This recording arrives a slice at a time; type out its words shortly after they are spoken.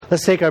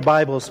Let's take our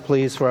Bibles,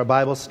 please, for our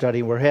Bible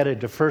study. We're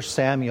headed to 1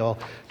 Samuel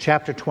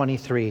chapter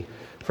 23.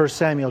 1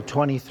 Samuel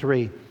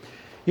 23.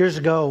 Years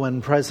ago,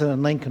 when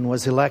President Lincoln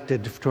was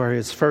elected for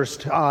his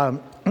first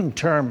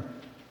term,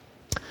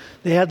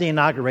 they had the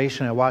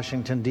inauguration at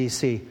Washington,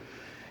 D.C.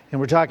 And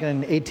we're talking in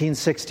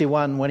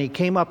 1861, when he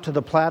came up to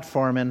the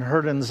platform in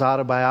Herndon's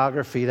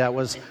autobiography, that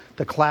was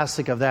the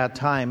classic of that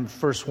time,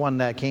 first one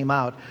that came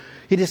out.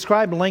 He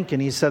described Lincoln.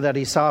 He said that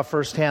he saw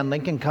firsthand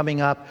Lincoln coming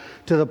up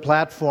to the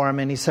platform,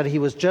 and he said he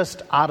was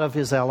just out of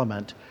his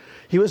element.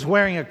 He was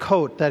wearing a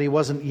coat that he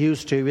wasn't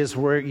used to. He was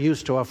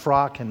used to a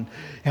frock and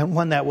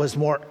one that was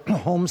more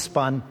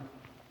homespun.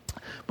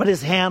 But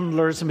his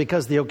handlers, and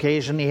because of the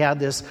occasion, he had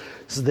this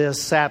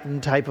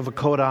satin type of a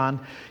coat on.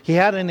 He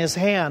had in his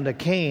hand a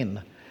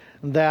cane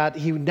that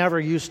he never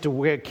used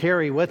to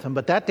carry with him,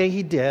 but that day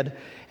he did.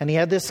 And he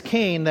had this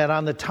cane that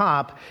on the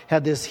top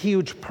had this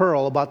huge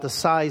pearl about the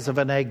size of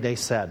an egg, they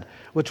said,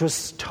 which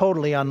was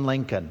totally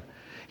un-Lincoln.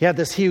 He had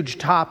this huge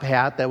top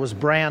hat that was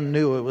brand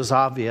new, it was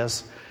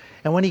obvious.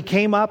 And when he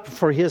came up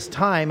for his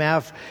time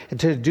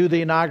to do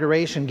the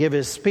inauguration, give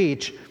his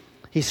speech,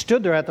 he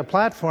stood there at the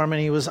platform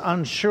and he was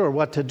unsure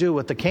what to do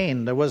with the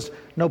cane. There was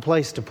no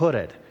place to put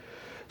it.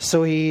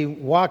 So he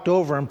walked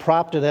over and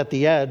propped it at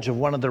the edge of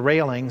one of the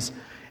railings,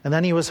 and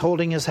then he was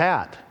holding his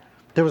hat.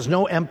 There was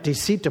no empty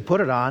seat to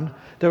put it on.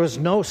 There was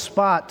no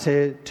spot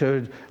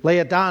to lay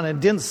it down. It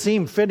didn't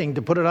seem fitting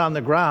to put it on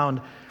the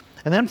ground.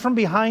 And then from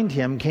behind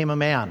him came a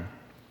man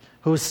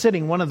who was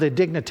sitting, one of the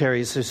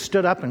dignitaries, who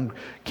stood up and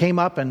came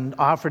up and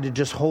offered to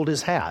just hold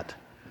his hat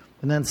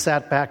and then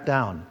sat back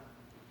down.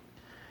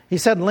 He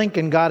said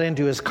Lincoln got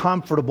into his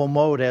comfortable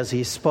mode as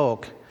he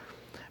spoke,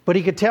 but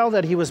he could tell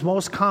that he was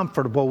most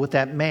comfortable with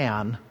that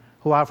man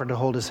who offered to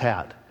hold his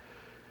hat.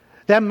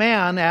 That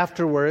man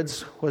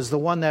afterwards was the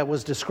one that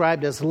was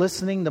described as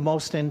listening the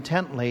most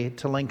intently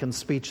to Lincoln's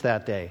speech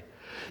that day.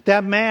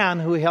 That man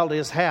who held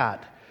his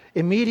hat,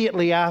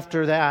 immediately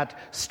after that,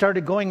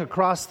 started going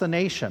across the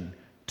nation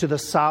to the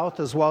south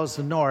as well as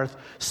the north,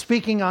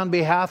 speaking on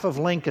behalf of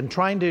Lincoln,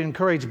 trying to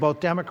encourage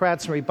both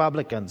Democrats and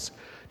Republicans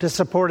to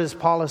support his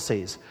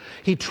policies.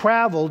 He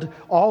traveled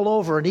all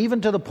over, and even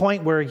to the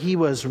point where he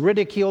was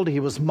ridiculed, he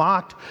was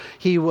mocked,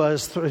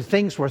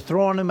 things were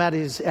thrown at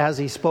him as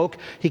he spoke.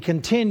 He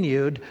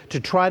continued to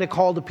try to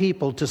call the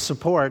people to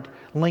support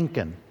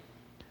Lincoln.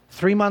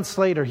 3 months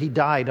later, he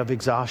died of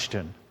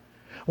exhaustion.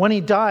 When he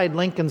died,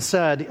 Lincoln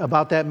said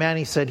about that man,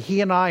 he said,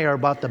 "He and I are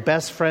about the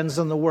best friends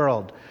in the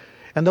world."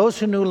 And those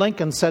who knew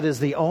Lincoln said is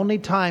the only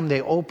time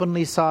they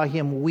openly saw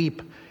him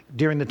weep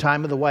during the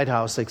time of the White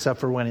House,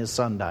 except for when his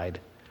son died.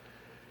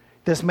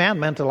 This man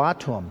meant a lot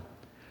to him.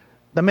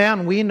 The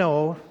man we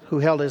know who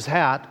held his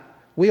hat,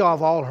 we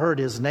have all heard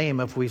his name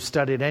if we've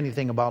studied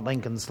anything about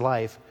Lincoln's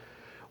life.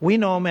 We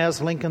know him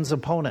as Lincoln's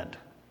opponent,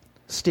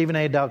 Stephen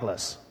A.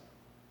 Douglas.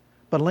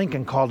 But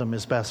Lincoln called him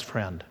his best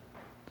friend.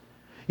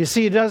 You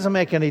see, it doesn't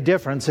make any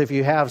difference if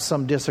you have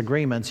some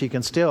disagreements. You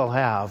can still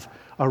have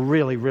a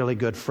really, really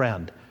good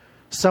friend.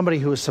 Somebody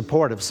who is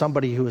supportive,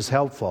 somebody who is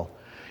helpful.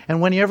 And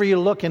whenever you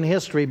look in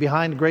history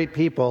behind great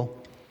people,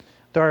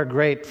 there are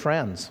great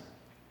friends.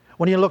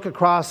 When you look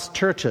across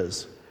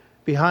churches,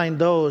 behind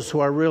those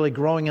who are really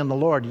growing in the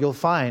Lord, you'll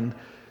find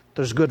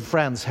there's good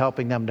friends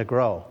helping them to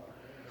grow.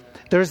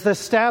 There's the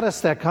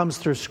status that comes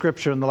through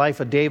Scripture in the life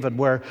of David,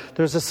 where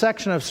there's a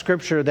section of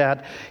Scripture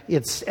that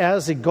it's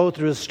as you go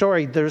through the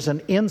story, there's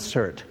an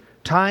insert,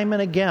 time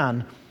and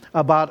again,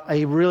 about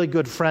a really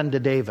good friend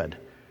to David.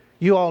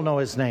 You all know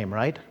his name,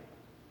 right?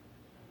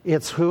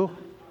 It's who?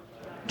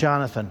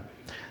 Jonathan.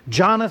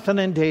 Jonathan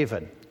and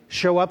David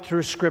show up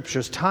through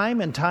Scriptures time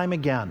and time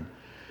again.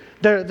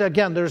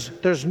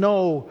 There's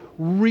no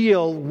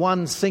real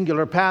one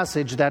singular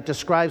passage that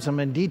describes them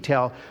in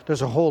detail.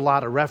 There's a whole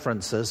lot of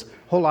references,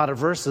 a whole lot of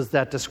verses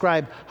that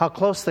describe how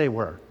close they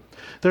were.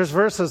 There's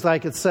verses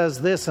like it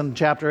says this in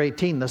chapter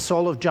 18, the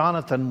soul of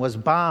Jonathan was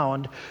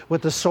bound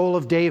with the soul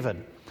of David.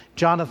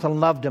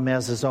 Jonathan loved him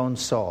as his own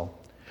soul.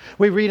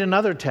 We read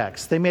another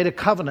text. They made a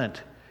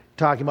covenant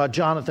talking about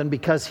Jonathan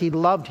because he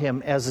loved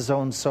him as his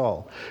own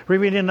soul. We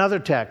read another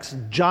text.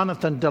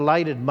 Jonathan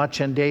delighted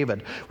much in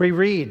David. We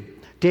read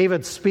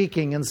David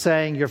speaking and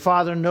saying, "Your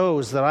father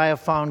knows that I have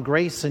found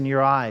grace in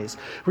your eyes."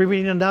 We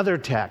read another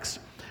text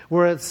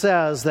where it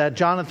says that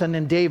Jonathan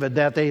and David,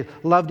 that they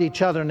loved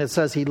each other, and it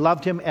says he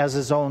loved him as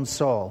his own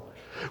soul.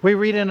 We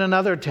read in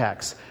another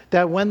text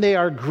that when they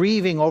are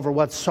grieving over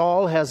what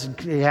Saul has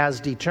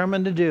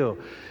determined to do,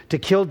 to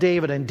kill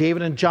David, and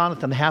David and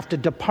Jonathan have to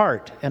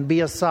depart and be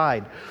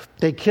aside,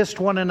 they kissed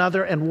one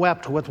another and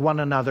wept with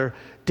one another,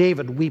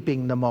 David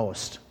weeping the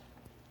most.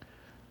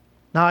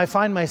 Now, I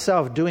find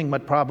myself doing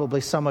what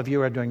probably some of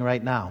you are doing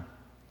right now.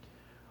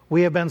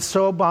 We have been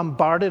so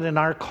bombarded in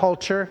our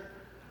culture.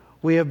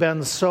 We have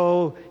been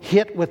so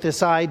hit with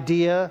this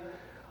idea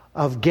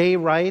of gay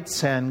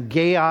rights and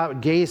gay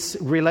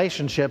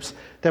relationships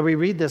that we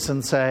read this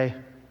and say,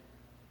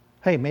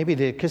 hey, maybe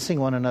the kissing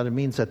one another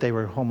means that they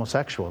were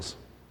homosexuals.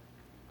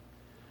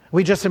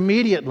 We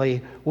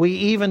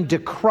even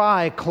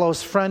decry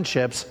close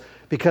friendships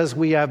because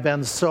we have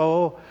been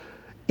so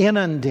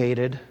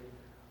inundated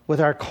with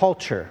our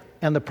culture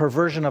and the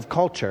perversion of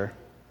culture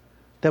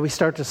that we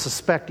start to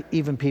suspect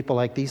even people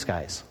like these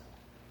guys.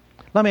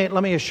 Let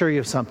me assure you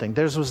of something.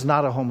 Theirs was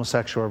not a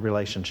homosexual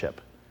relationship.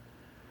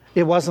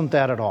 It wasn't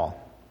that at all.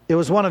 It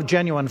was one of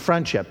genuine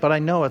friendship, but I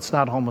know it's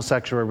not a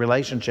homosexual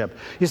relationship.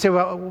 You say,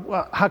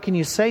 well, how can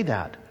you say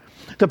that?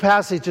 The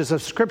passages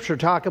of Scripture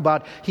talk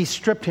about he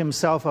stripped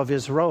himself of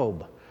his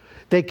robe.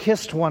 They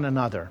kissed one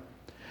another.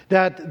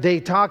 That they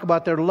talk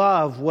about their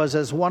love was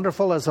as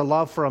wonderful as a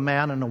love for a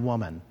man and a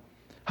woman.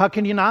 How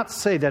can you not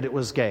say that it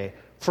was gay?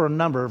 For a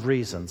number of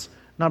reasons.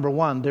 Number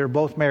one, they're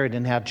both married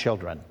and had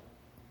children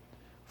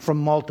from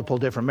multiple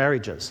different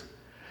marriages.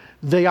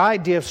 The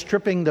idea of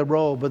stripping the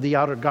robe of the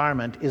outer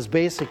garment is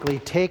basically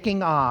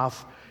taking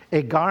off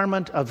a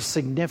garment of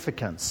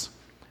significance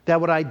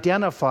that would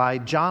identify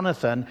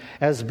Jonathan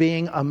as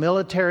being a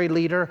military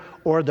leader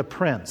or the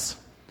prince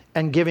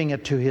and giving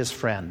it to his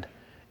friend.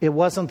 It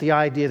wasn't the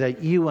idea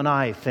that you and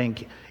I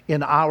think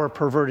in our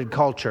perverted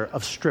culture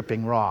of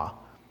stripping raw.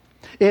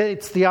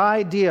 It's the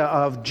idea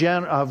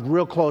of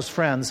real close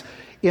friends.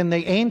 In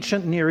the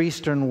ancient Near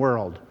Eastern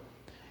world,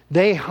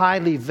 they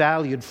highly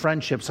valued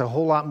friendships a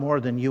whole lot more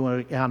than you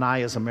and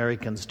I as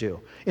Americans do.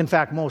 In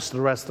fact, most of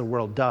the rest of the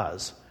world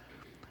does.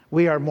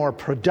 We are more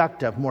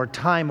productive, more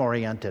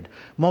time-oriented.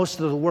 Most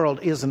of the world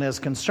isn't as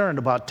concerned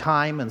about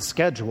time and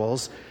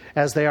schedules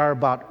as they are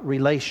about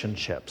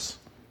relationships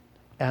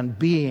and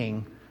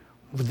being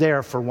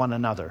there for one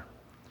another.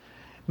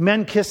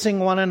 Men kissing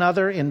one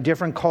another in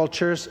different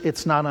cultures,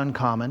 it's not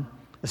uncommon,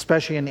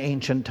 especially in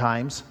ancient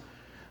times.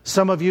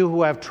 Some of you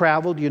who have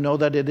traveled, you know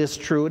that it is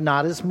true,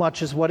 not as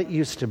much as what it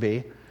used to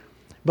be.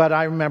 But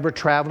I remember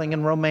traveling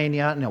in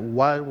Romania, and it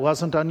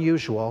wasn't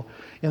unusual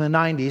in the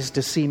 90s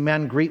to see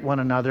men greet one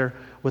another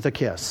with a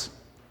kiss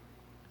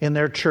in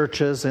their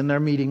churches, in their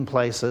meeting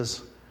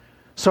places.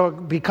 So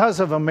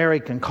because of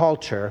American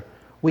culture,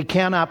 we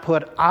cannot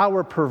put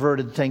our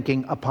perverted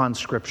thinking upon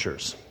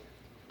Scriptures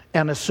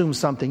and assume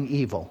something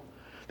evil.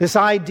 This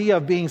idea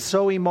of being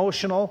so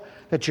emotional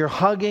that you're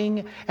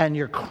hugging and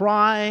you're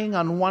crying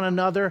on one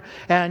another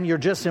and you're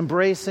just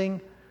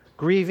embracing.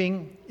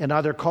 Grieving in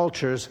other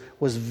cultures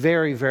was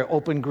very, very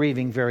open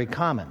grieving, very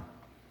common.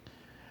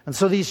 And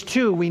so these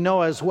two, we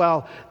know as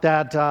well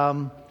that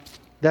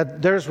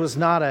theirs was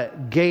not a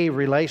gay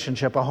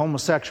relationship, a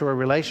homosexual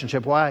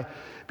relationship. Why?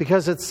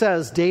 Because it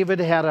says David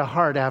had a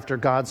heart after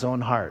God's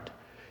own heart.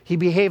 He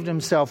behaved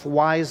himself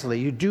wisely.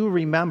 You do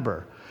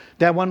remember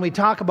that when we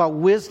talk about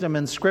wisdom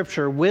in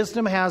Scripture,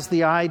 wisdom has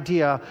the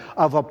idea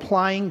of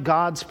applying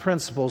God's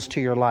principles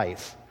to your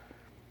life.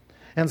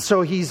 And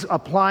so he's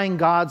applying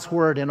God's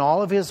word in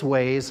all of his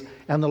ways,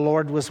 and the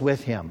Lord was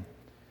with him.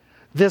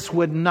 This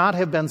would not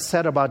have been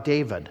said about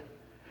David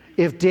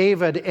if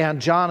David and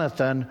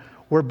Jonathan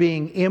were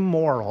being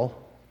immoral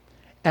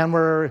and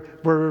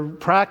were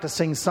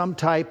practicing some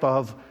type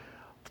of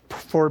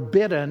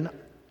forbidden,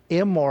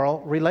 immoral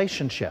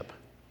relationship.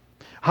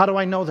 How do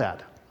I know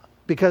that?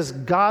 Because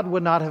God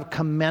would not have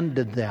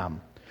commended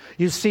them.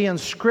 You see, in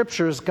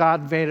Scriptures,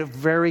 God made it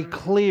very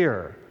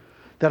clear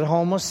that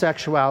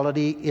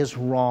homosexuality is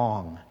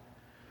wrong,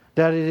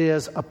 that it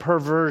is a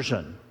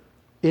perversion.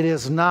 It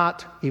is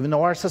not, even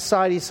though our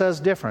society says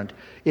different,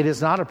 it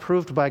is not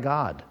approved by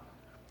God.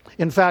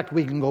 In fact,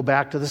 we can go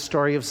back to the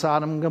story of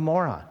Sodom and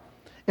Gomorrah.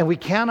 And we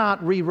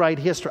cannot rewrite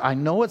history. I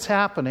know it's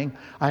happening.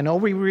 I know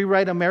we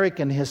rewrite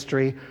American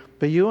history.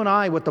 But you and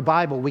I, with the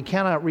Bible, we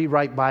cannot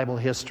rewrite Bible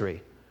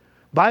history.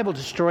 Bible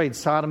destroyed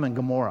Sodom and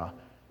Gomorrah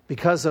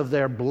because of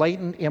their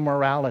blatant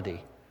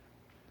immorality.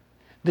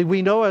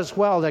 We know as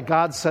well that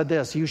God said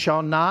this, you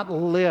shall not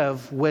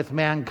live with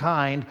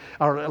mankind,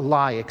 or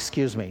lie,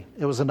 excuse me.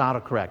 It was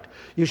not correct.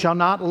 You shall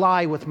not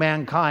lie with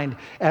mankind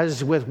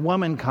as with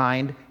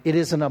womankind. It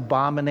is an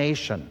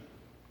abomination.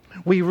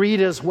 We read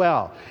as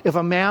well, if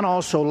a man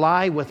also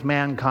lie with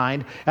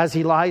mankind as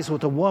he lies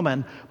with a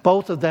woman,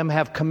 both of them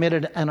have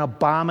committed an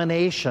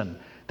abomination.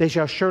 They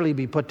shall surely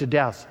be put to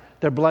death.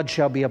 Their blood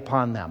shall be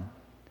upon them.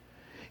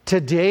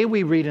 Today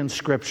we read in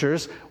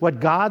Scriptures what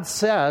God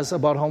says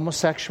about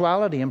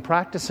homosexuality and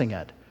practicing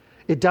it.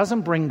 It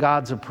doesn't bring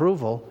God's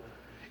approval.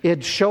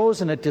 It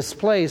shows and it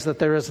displays that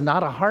there is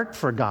not a heart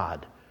for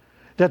God,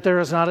 that there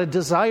is not a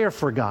desire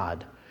for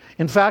God.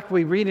 In fact,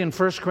 we read in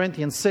 1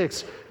 Corinthians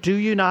 6, do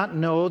you not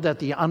know that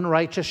the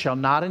unrighteous shall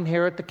not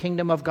inherit the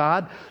kingdom of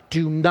God?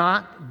 Do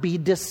not be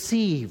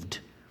deceived.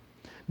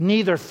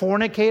 Neither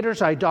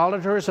fornicators,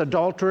 idolaters,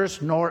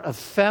 adulterers, nor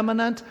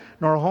effeminate,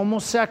 nor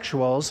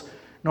homosexuals,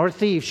 nor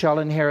thieves shall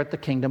inherit the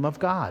kingdom of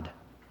God.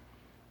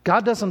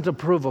 God doesn't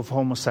approve of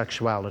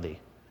homosexuality.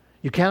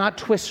 You cannot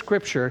twist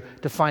Scripture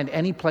to find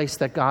any place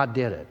that God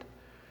did it.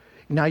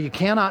 Now, you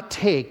cannot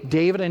take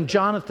David and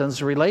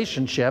Jonathan's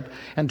relationship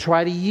and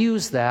try to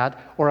use that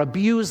or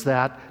abuse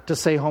that to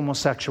say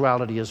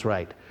homosexuality is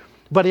right.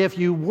 But if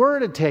you were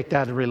to take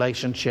that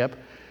relationship,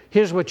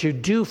 here's what you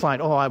do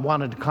find. Oh, I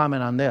wanted to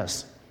comment on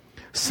this.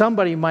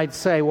 Somebody might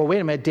say, well,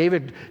 wait a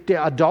minute,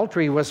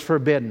 adultery was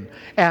forbidden.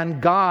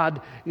 And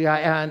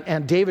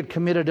David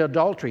committed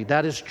adultery.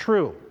 That is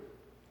true.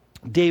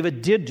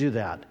 David did do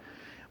that.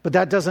 But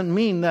that doesn't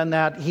mean then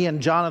that he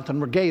and Jonathan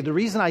were gay. The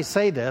reason I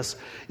say this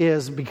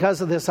is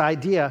because of this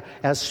idea.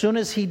 As soon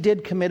as he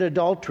did commit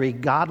adultery,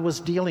 God was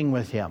dealing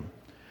with him.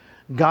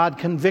 God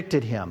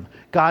convicted him.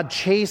 God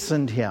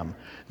chastened him.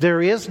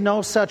 There is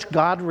no such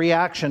God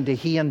reaction to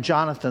he and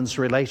Jonathan's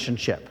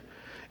relationship.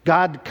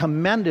 God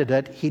commended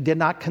it. He did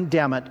not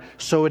condemn it.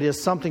 So it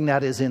is something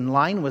that is in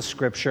line with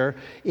Scripture.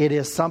 It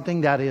is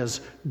something that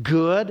is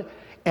good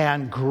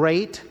and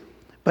great,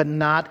 but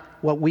not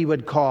what we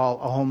would call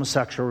a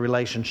homosexual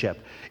relationship.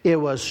 It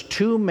was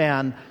two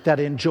men that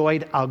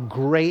enjoyed a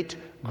great,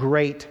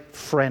 great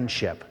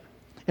friendship.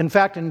 In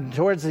fact,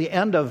 towards the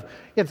end of,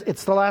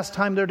 it's the last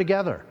time they're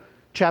together.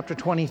 Chapter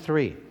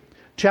 23.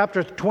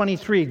 Chapter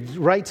 23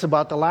 writes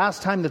about the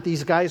last time that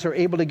these guys are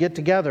able to get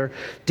together.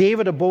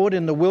 David abode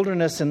in the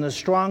wilderness in the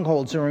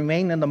strongholds and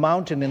remained in the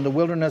mountain in the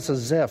wilderness of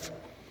Ziph.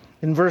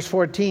 In verse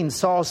 14,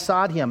 Saul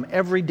sought him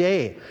every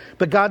day,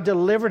 but God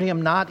delivered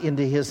him not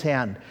into his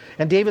hand.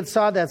 And David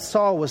saw that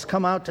Saul was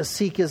come out to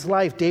seek his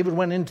life. David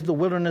went into the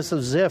wilderness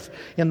of Ziph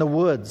in the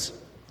woods.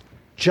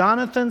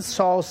 Jonathan,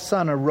 Saul's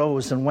son,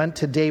 arose and went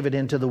to David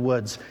into the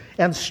woods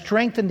and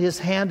strengthened his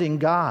hand in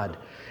God.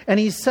 And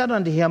he said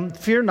unto him,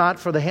 Fear not,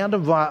 for the hand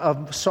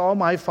of Saul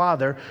my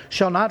father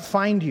shall not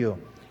find you.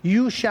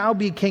 You shall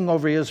be king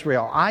over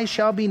Israel. I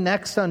shall be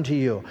next unto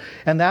you.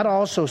 And that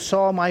also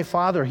Saul my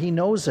father, he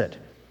knows it.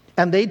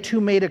 And they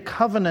two made a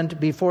covenant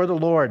before the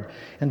Lord.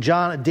 And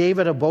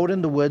David abode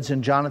in the woods,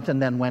 and Jonathan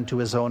then went to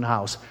his own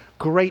house.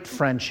 Great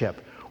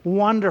friendship.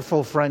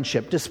 Wonderful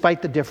friendship,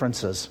 despite the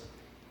differences.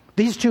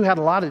 These two had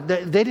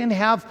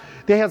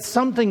they had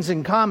some things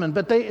in common,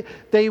 but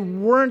they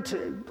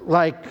weren't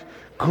like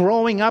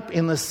growing up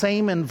in the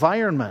same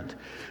environment.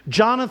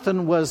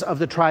 Jonathan was of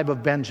the tribe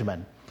of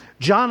Benjamin.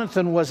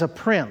 Jonathan was a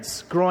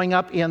prince growing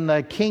up in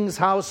the king's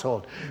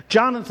household.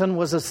 Jonathan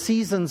was a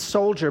seasoned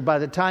soldier by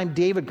the time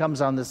David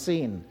comes on the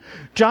scene.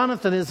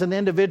 Jonathan is an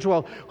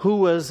individual who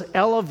was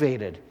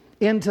elevated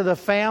into the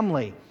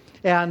family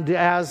and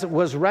as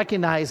was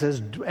recognized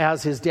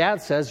as his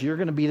dad says, you're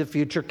going to be the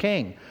future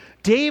king.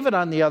 David,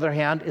 on the other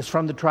hand, is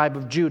from the tribe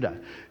of Judah.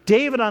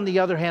 David, on the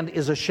other hand,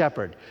 is a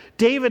shepherd.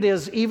 David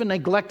is even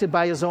neglected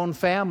by his own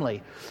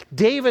family.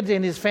 David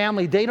and his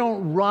family, they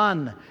don't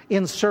run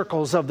in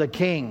circles of the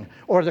king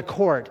or the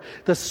court.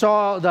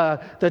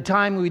 The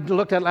time we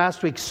looked at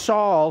last week,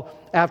 Saul,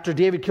 after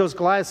David kills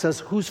Goliath, says,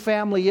 whose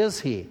family is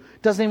he?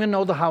 Doesn't even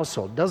know the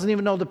household, doesn't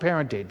even know the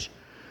parentage.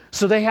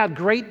 So they had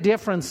great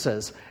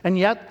differences, and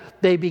yet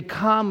they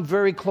become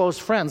very close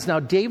friends. Now,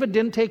 David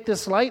didn't take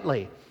this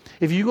lightly.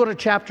 If you go to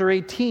chapter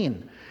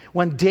 18,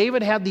 when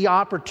David had the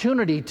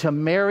opportunity to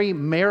marry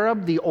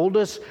Merab, the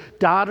oldest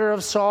daughter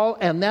of Saul,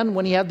 and then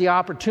when he had the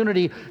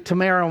opportunity to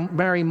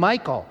marry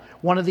Michal,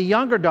 one of the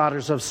younger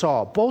daughters of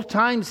Saul, both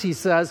times he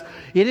says,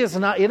 it is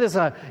not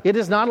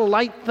a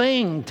light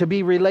thing to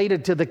be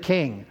related to the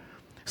king.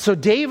 So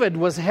David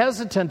was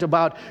hesitant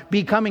about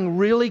becoming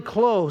really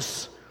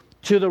close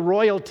to the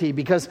royalty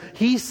because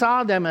he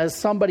saw them as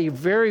somebody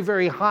very,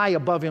 very high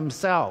above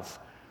himself.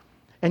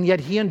 And yet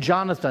he and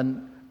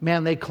Jonathan,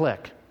 man, they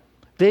click.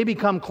 They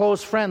become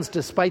close friends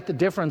despite the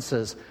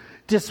differences,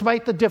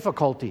 despite the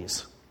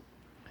difficulties.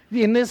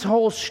 In this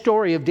whole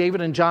story of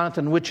David and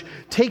Jonathan, which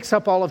takes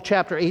up all of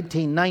chapter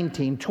 18,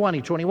 19,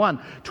 20,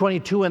 21,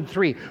 22, and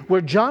 3,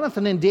 where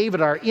Jonathan and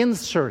David are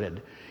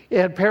inserted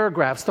in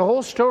paragraphs, the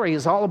whole story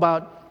is all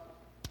about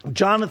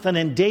Jonathan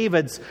and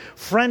David's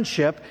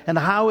friendship and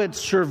how it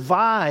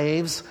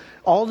survives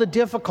all the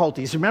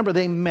difficulties. Remember,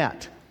 they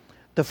met.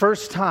 The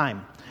first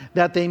time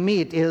that they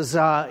meet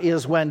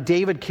is when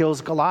David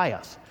kills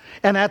Goliath.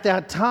 And at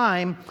that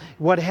time,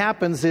 what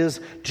happens is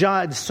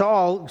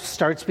Saul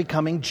starts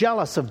becoming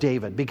jealous of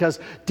David because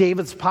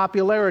David's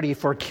popularity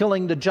for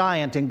killing the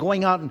giant and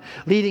going out and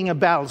leading in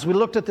battles. We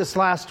looked at this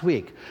last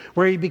week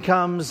where he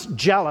becomes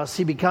jealous,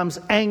 he becomes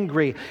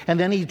angry, and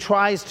then he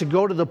tries to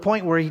go to the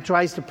point where he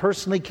tries to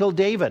personally kill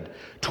David.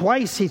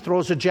 Twice he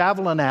throws a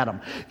javelin at him.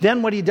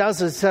 Then what he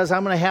does is says,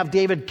 I'm going to have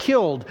David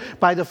killed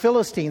by the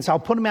Philistines. I'll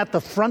put him at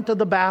the front of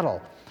the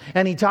battle.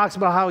 And he talks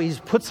about how he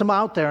puts him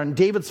out there and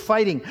David's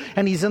fighting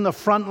and he's in the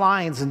front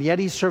lines and yet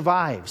he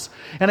survives.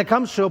 And it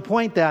comes to a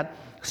point that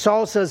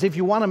Saul says, if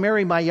you want to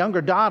marry my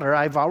younger daughter,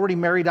 I've already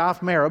married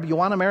off Merab. You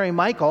want to marry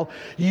Michal,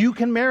 you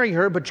can marry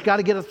her, but you got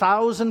to get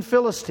 1,000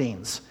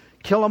 Philistines.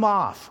 Kill them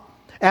off.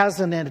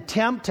 As an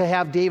attempt to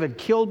have David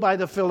killed by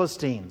the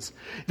Philistines.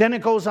 Then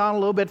it goes on a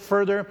little bit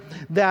further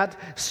that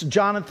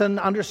Jonathan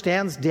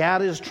understands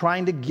Dad is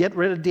trying to get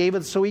rid of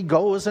David, so he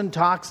goes and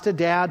talks to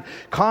Dad,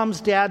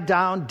 calms Dad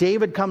down.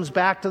 David comes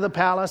back to the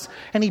palace,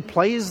 and he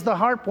plays the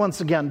harp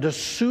once again to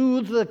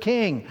soothe the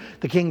king.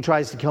 The king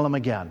tries to kill him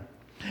again.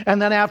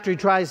 And then after he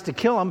tries to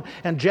kill him,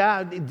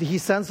 he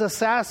sends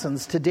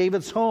assassins to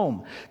David's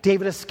home.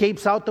 David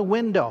escapes out the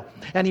window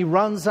and he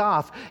runs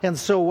off. And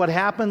so what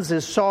happens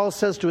is Saul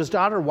says to his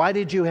daughter, why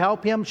did you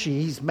help him?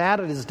 He's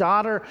mad at his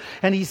daughter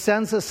and he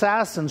sends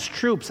assassins,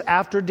 troops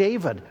after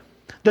David.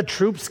 The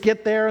troops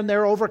get there and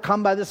they're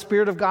overcome by the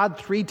Spirit of God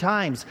 3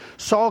 times.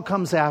 Saul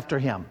comes after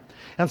him.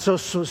 And so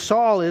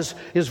Saul is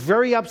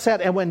very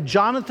upset. And when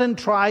Jonathan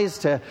tries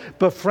to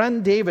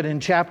befriend David in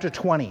chapter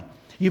 20,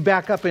 you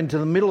back up into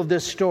the middle of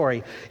this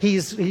story.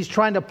 He's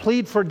trying to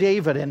plead for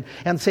David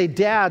and say,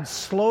 Dad,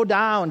 slow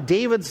down.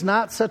 David's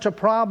not such a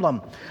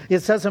problem. It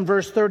says in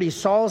verse 30,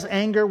 Saul's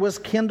anger was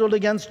kindled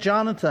against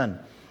Jonathan.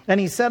 And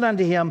he said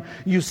unto him,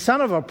 You son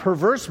of a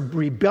perverse,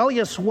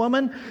 rebellious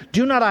woman,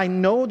 do not I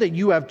know that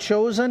you have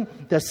chosen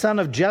the son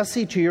of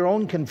Jesse to your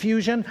own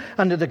confusion,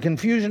 unto the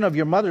confusion of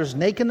your mother's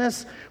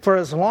nakedness? For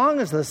as long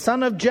as the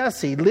son of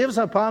Jesse lives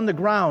upon the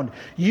ground,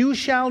 you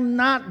shall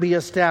not be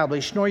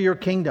established, nor your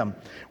kingdom.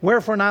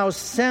 Wherefore now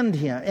send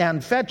him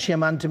and fetch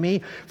him unto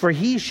me, for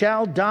he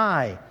shall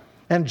die.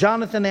 And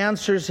Jonathan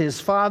answers his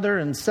father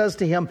and says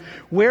to him,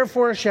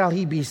 Wherefore shall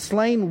he be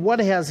slain? What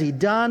has he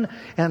done?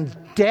 And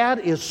Dad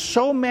is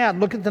so mad.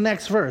 Look at the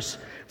next verse.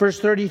 Verse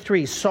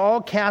 33,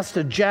 Saul cast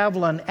a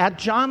javelin at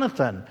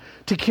Jonathan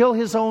to kill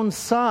his own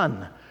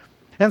son.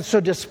 And so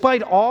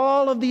despite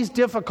all of these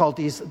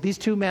difficulties, these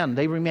two men,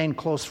 they remain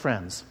close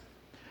friends.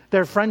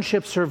 Their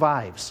friendship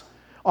survives.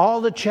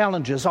 All the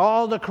challenges,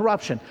 all the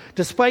corruption,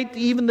 despite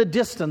even the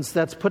distance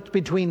that's put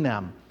between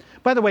them.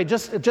 By the way,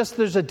 just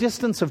there's a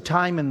distance of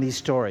time in these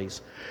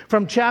stories.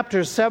 From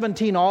chapter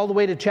 17 all the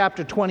way to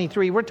chapter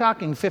 23, we're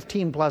talking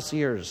 15 plus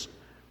years.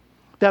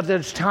 That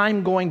there's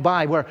time going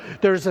by where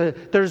there's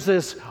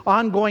this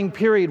ongoing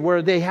period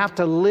where they have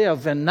to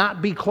live and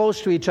not be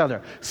close to each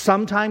other.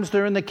 Sometimes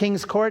they're in the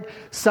king's court.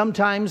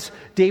 Sometimes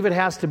David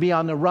has to be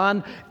on the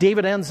run.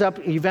 David ends up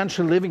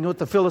eventually living with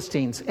the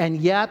Philistines. And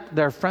yet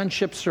their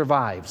friendship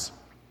survives.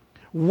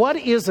 What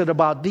is it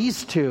about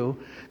these two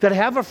that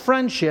have a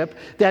friendship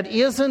that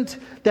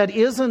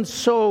isn't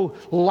so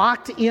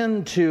locked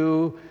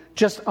into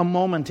just a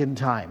moment in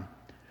time?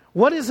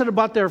 What is it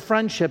about their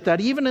friendship that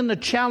even in the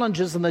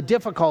challenges and the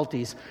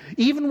difficulties,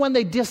 even when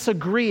they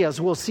disagree, as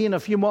we'll see in a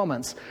few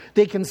moments,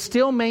 they can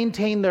still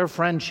maintain their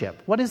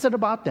friendship? What is it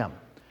about them?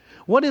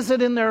 What is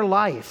it in their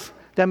life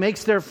that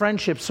makes their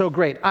friendship so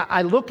great?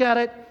 I look at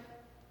it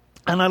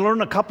and I learn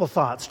a couple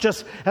thoughts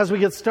just as we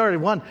get started.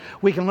 One,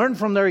 we can learn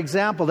from their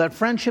example that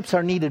friendships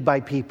are needed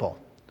by people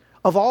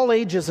of all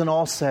ages and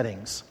all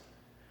settings.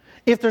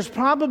 If there's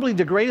probably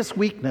the greatest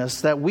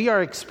weakness that we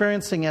are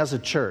experiencing as a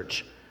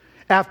church,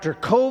 after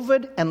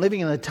COVID and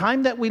living in the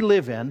time that we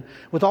live in,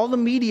 with all the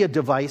media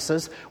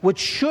devices, which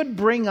should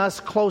bring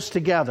us close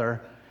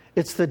together,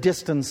 it's the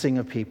distancing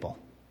of people.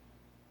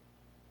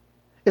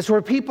 It's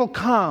where people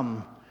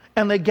come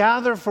and they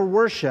gather for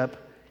worship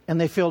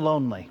and they feel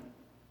lonely.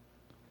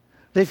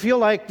 They feel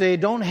like they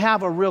don't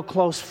have a real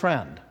close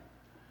friend.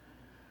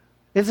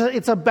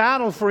 It's a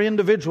battle for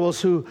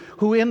individuals who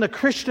in the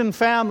Christian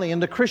family,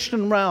 in the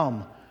Christian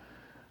realm,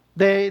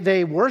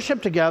 they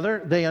worship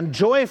together, they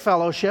enjoy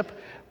fellowship,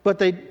 but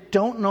they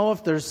don't know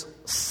if there's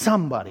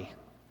somebody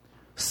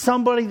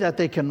that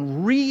they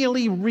can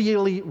really,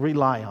 really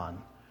rely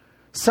on.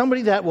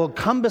 Somebody that will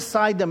come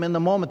beside them in the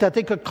moment, that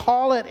they could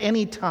call at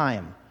any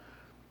time.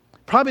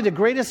 Probably the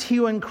greatest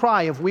hue and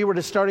cry, if we were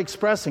to start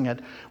expressing it,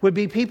 would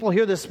be people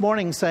here this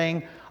morning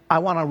saying, I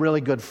want a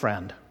really good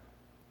friend.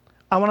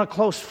 I want a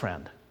close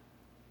friend.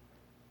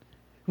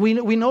 We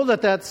know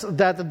that's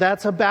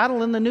a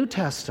battle in the New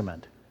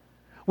Testament.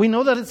 We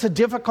know that it's a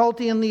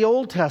difficulty in the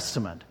Old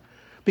Testament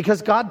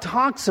because God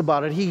talks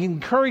about it. He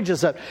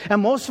encourages it.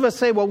 And most of us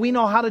say, well, we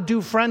know how to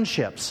do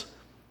friendships.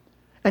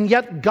 And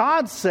yet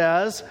God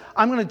says,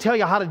 I'm going to tell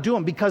you how to do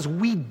them because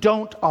we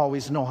don't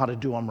always know how to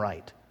do them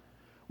right.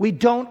 We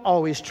don't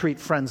always treat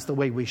friends the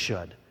way we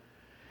should.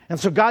 And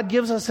so God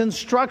gives us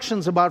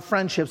instructions about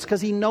friendships because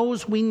He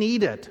knows we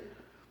need it.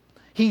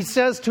 He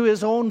says to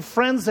His own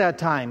friends at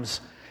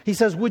times, He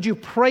says, would you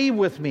pray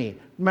with me?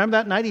 Remember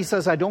that night He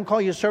says, I don't call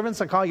you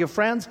servants, I call you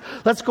friends.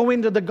 Let's go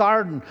into the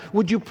garden.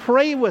 Would you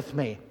pray with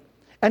me?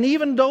 And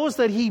even those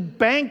that He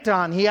banked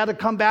on, He had to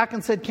come back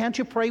and said, can't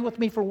you pray with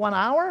me for 1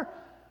 hour?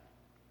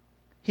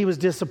 He was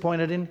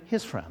disappointed in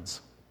His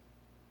friends.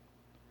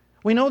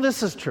 We know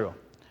this is true.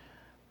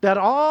 That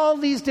all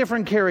these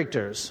different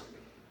characters,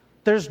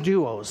 there's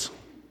duos.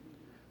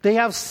 They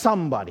have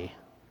somebody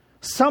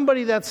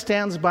that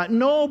stands by.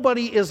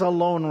 Nobody is a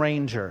lone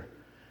ranger.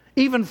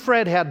 Even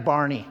Fred had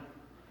Barney.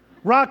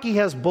 Rocky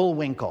has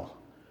Bullwinkle.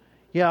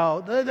 You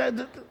know,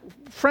 the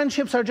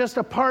friendships are just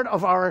a part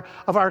of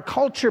our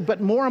culture,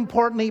 but more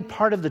importantly,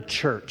 part of the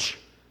church.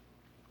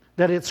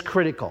 That it's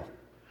critical.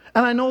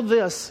 And I know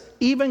this,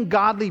 even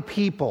godly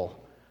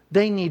people,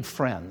 they need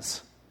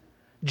friends.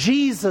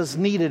 Jesus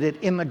needed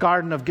it in the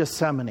Garden of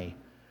Gethsemane.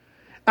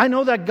 I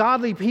know that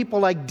godly people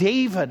like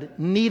David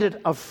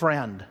needed a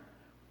friend.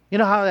 You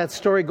know how that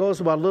story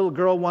goes about a little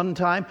girl one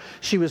time?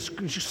 She was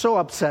so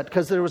upset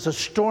because there was a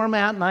storm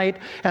at night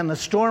and the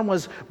storm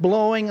was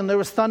blowing and there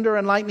was thunder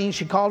and lightning.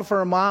 She called for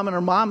her mom and her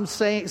mom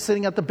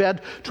sitting at the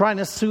bed trying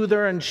to soothe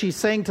her, and she's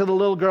saying to the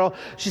little girl,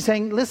 she's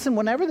saying, listen,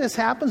 whenever this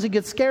happens, you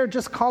get scared,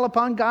 just call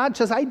upon God. She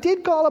says, I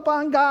did call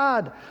upon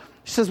God.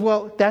 She says,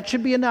 well, that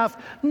should be enough.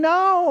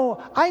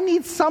 No, I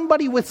need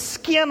somebody with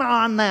skin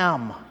on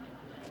them.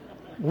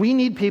 We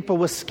need people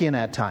with skin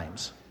at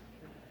times.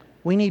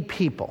 We need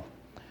people.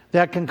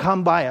 that can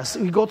come by us.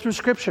 We go through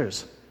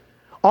scriptures.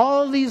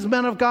 All these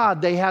men of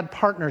God, they had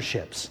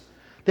partnerships.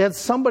 They had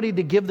somebody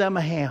to give them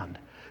a hand,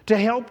 to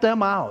help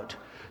them out,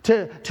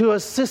 to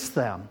assist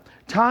them,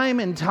 time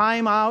and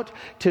time out,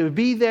 to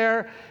be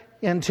there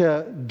and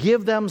to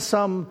give them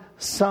some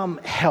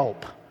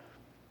help.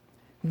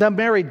 The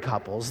married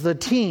couples, the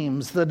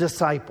teams, the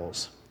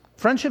disciples.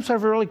 Friendships are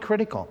really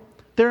critical.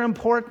 They're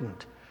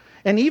important.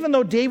 And even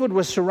though David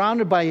was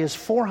surrounded by his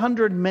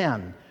 400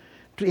 men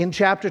in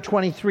chapter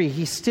 23,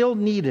 he still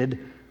needed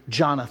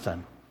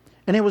Jonathan.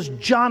 And it was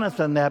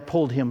Jonathan that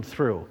pulled him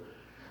through.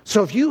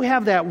 So if you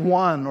have that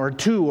one or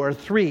two or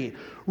three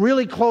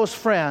really close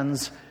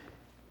friends,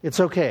 it's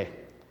okay.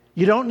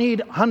 You don't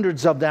need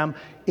hundreds of them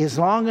as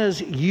long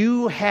as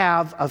you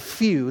have a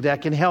few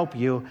that can help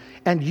you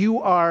and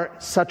you are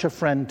such a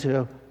friend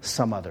to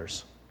some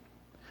others.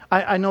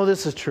 I know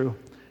this is true.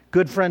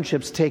 Good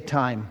friendships take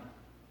time.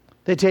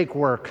 They take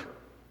work.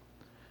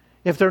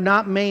 If they're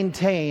not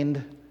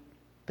maintained,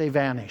 they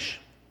vanish.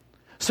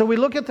 So we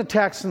look at the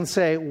text and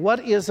say,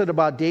 what is it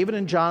about David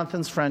and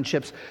Jonathan's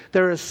friendships?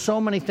 There are so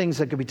many things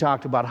that could be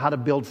talked about, how to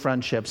build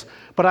friendships.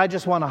 But I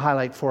just want to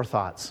highlight 4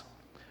 thoughts.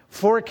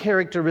 4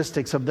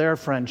 characteristics of their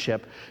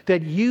friendship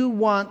that you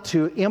want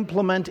to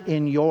implement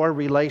in your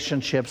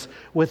relationships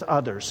with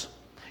others.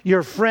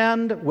 Your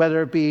friend,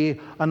 whether it be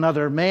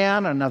another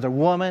man, another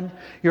woman,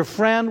 your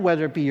friend,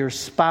 whether it be your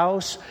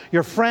spouse,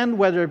 your friend,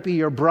 whether it be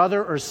your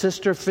brother or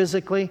sister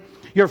physically,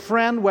 your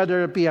friend,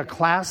 whether it be a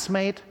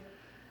classmate.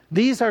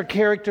 These are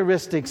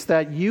characteristics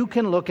that you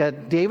can look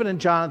at David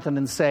and Jonathan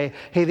and say,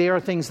 hey, they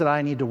are things that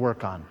I need to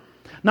work on.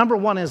 Number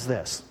 1 is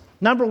this.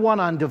 Number 1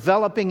 on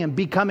developing and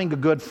becoming a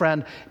good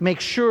friend,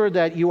 make sure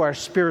that you are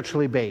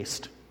spiritually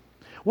based.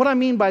 What I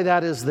mean by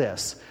that is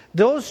this.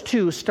 Those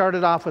two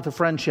started off with a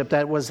friendship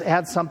that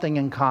had something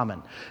in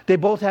common. They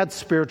both had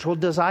spiritual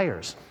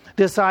desires.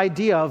 This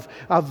idea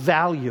of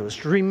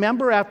values.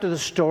 Remember after the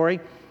story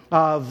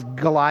of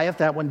Goliath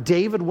that when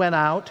David went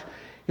out,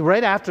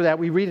 right after that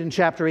we read in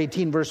chapter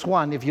 18 verse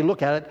 1, if you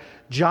look at it,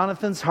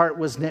 Jonathan's heart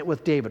was knit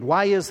with David.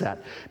 Why is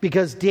that?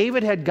 Because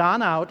David had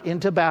gone out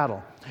into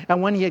battle.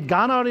 And when he had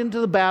gone out into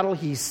the battle,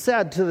 he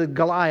said to the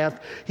Goliath,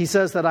 he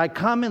says that I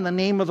come in the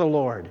name of the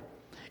Lord.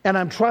 And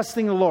I'm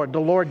trusting the Lord. The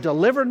Lord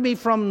delivered me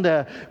from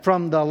the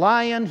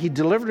lion. He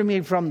delivered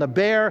me from the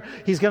bear.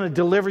 He's going to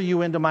deliver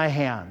you into my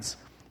hands.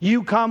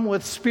 You come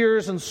with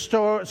spears and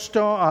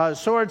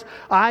swords.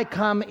 I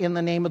come in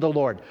the name of the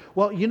Lord.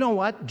 Well, you know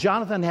what?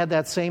 Jonathan had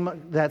that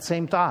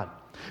same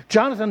thought.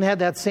 Jonathan had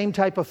that same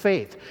type of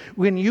faith.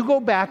 When you go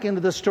back into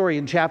the story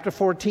in chapter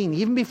 14,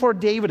 even before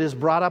David is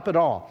brought up at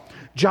all,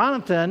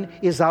 Jonathan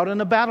is out in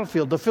the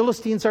battlefield. The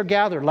Philistines are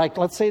gathered. Like,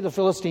 let's say the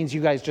Philistines, you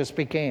guys just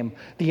became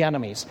the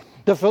enemies.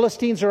 The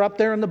Philistines are up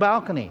there in the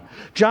balcony.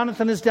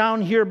 Jonathan is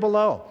down here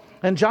below.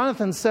 And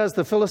Jonathan says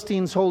the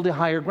Philistines hold a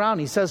higher ground.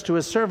 He says to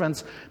his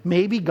servants,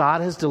 maybe God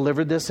has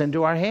delivered this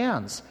into our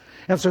hands.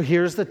 And so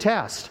here's the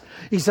test.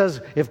 He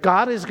says, if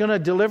God is going to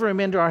deliver him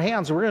into our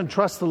hands, we're going to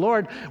trust the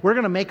Lord. We're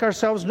going to make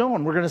ourselves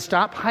known. We're going to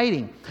stop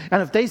hiding.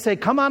 And if they say,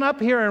 come on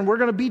up here and we're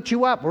going to beat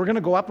you up, we're going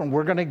to go up and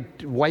we're going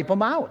to wipe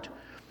them out.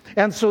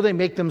 And so they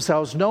make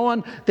themselves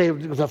known.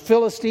 The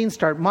Philistines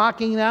start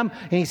mocking them.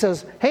 And he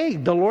says, hey,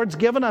 the Lord's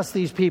given us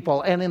these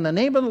people. And in the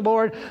name of the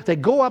Lord, they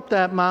go up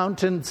that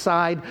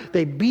mountainside.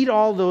 They beat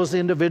all those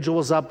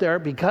individuals up there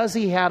because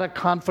he had a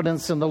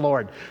confidence in the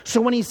Lord. So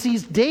when he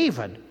sees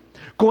David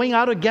going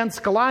out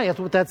against Goliath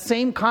with that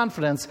same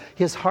confidence,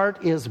 his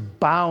heart is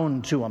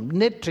bound to him,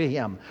 knit to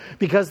him,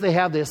 because they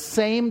have this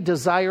same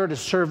desire to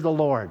serve the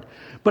Lord.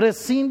 But it's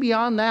seen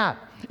beyond that.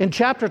 In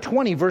chapter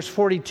 20, verse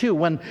 42,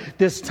 when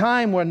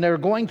they're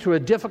going through a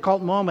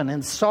difficult moment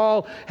and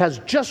Saul has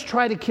just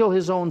tried to kill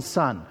his own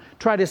son,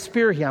 try to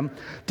spear him,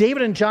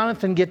 David and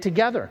Jonathan get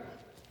together.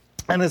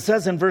 And it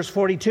says in verse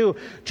 42,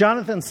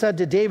 Jonathan said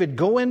to David,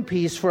 go in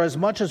peace, for as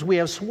much as we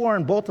have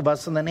sworn, both of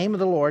us, in the name of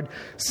the Lord,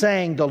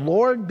 saying, the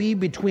Lord be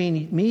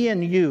between me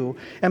and you,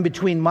 and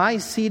between my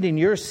seed and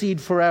your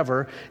seed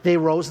forever. They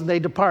rose and they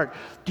depart.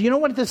 Do you know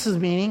what this is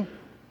meaning?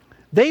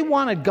 They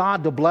wanted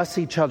God to bless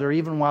each other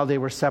even while they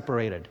were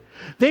separated.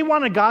 They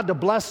wanted God to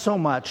bless so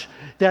much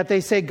that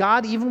they say,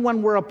 God, even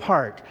when we're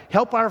apart,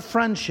 help our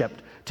friendship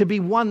to be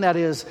one that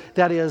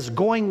is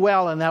going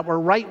well and that we're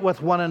right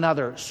with one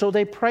another. So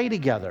they pray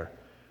together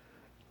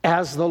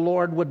as the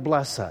Lord would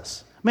bless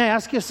us. May I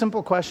ask you a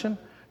simple question?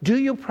 Do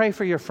you pray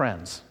for your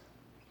friends?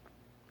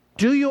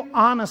 Do you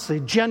honestly,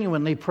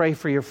 genuinely pray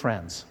for your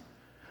friends?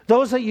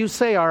 Those that you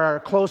say are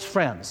our close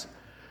friends.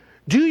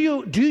 Do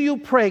you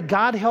pray,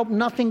 God, help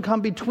nothing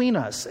come between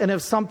us? And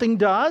if something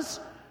does,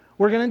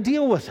 we're going to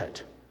deal with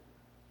it.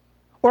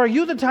 Or are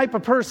you the type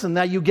of person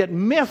that you get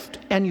miffed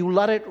and you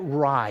let it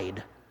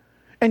ride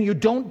and you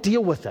don't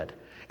deal with it?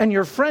 And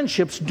your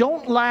friendships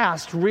don't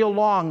last real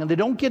long and they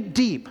don't get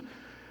deep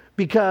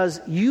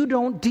because you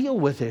don't deal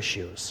with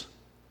issues.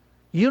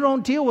 You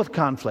don't deal with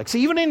conflicts.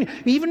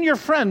 Even your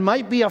friend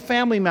might be a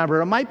family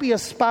member, it might be a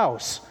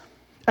spouse.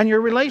 And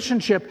your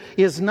relationship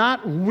is not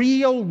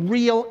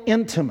real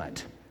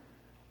intimate.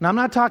 Now, I'm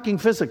not talking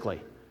physically.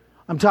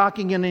 I'm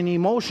talking in an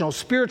emotional,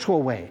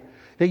 spiritual way.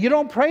 That you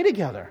don't pray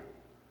together.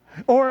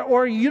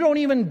 Or you don't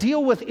even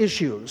deal with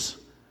issues.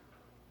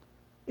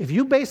 If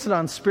you base it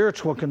on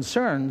spiritual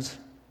concerns,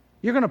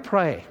 you're going to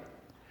pray.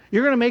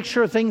 You're going to make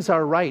sure things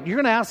are right. You're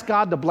going to ask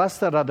God to bless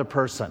that other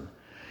person.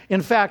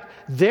 In fact,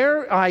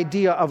 their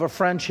idea of a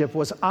friendship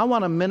was, I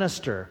want to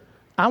minister.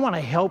 I want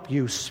to help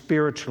you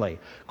spiritually.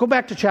 Go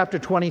back to chapter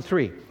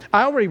 23.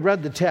 I already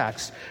read the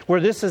text where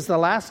this is the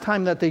last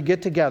time that they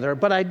get together,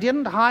 but I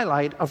didn't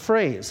highlight a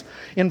phrase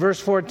in verse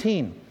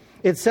 14.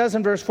 It says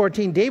in verse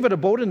 14, David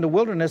abode in the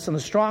wilderness and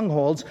the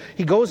strongholds.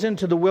 He goes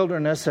into the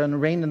wilderness and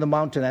reigned in the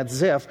mountain at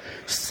Ziph.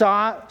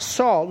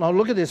 Saul, now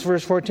look at this,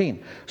 verse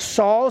 14.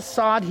 Saul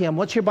sought him.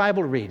 What's your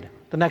Bible read?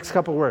 The next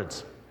couple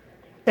words.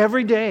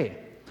 Every day.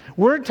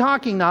 We're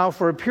talking now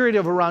for a period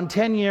of around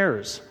 10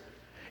 years.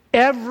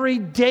 Every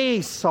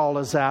day Saul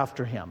is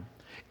after him.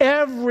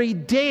 Every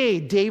day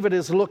David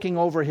is looking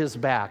over his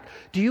back.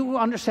 Do you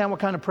understand what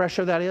kind of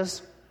pressure that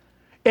is?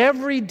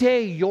 Every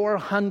day you're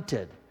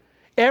hunted.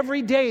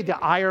 Every day the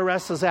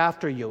IRS is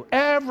after you.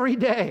 Every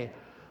day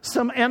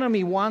some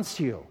enemy wants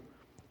you.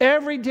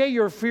 Every day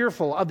you're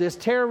fearful of this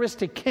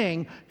terroristic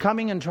king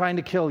coming and trying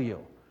to kill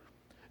you.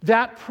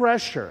 That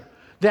pressure,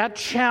 that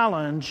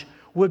challenge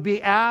would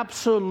be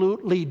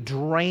absolutely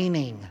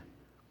draining.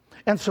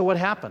 And so what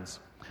happens?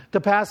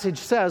 The passage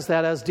says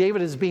that as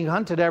David is being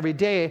hunted every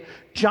day,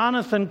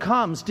 Jonathan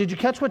comes. Did you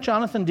catch what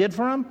Jonathan did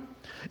for him?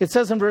 It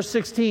says in verse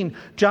 16,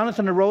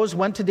 Jonathan arose,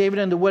 went to David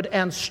in the wood,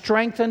 and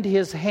strengthened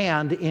his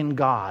hand in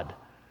God.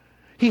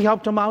 He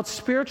helped him out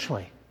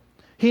spiritually.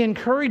 He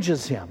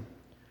encourages him.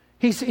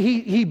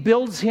 He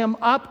builds him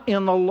up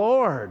in the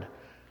Lord.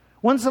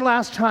 When's the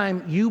last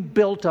time you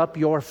built up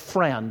your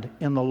friend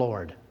in the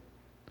Lord?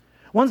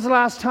 When's the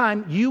last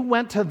time you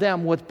went to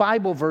them with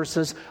Bible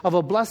verses of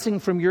a blessing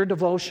from your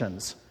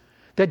devotions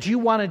that you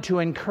wanted to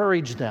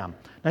encourage them?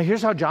 Now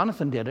here's how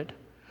Jonathan did it.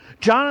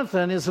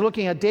 Jonathan is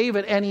looking at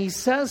David and he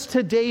says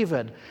to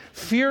David,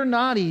 fear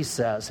not, he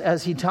says,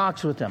 as he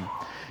talks with him.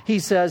 He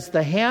says,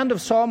 the hand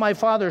of Saul my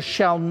father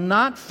shall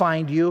not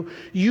find you.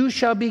 You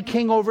shall be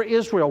king over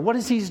Israel. What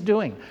is he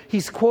doing?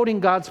 He's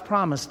quoting God's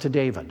promise to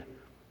David.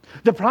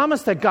 The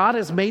promise that God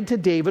has made to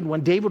David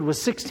when David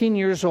was 16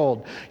 years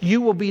old.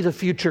 You will be the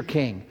future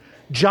king.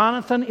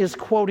 Jonathan is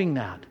quoting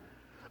that.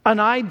 An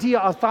idea,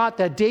 a thought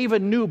that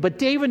David knew, but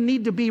David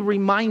needed to be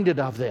reminded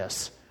of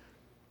this.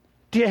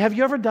 Have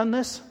you ever done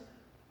this?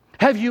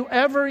 Have you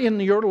ever in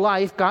your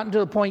life gotten to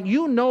the point,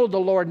 you know the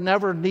Lord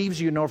never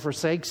leaves you nor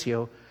forsakes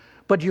you,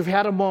 but you've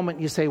had a moment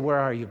you say, where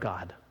are you,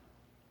 God?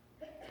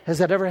 Has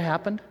that ever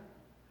happened?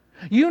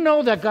 You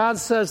know that God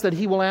says that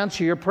he will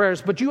answer your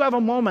prayers, but you have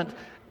a moment,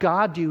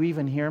 God, do you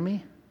even hear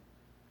me?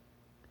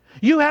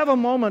 You have a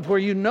moment where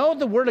you know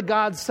the Word of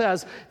God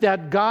says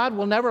that God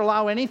will never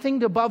allow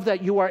anything above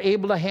that you are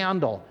able to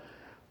handle.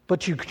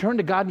 But you turn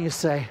to God and you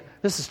say,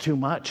 this is too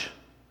much.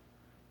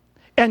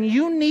 And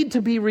you need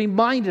to be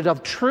reminded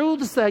of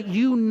truths that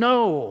you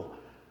know.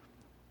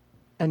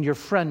 And your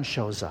friend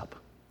shows up.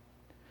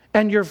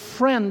 And your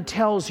friend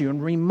tells you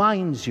and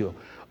reminds you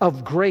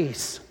of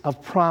grace,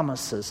 of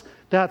promises.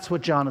 That's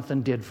what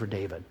Jonathan did for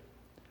David.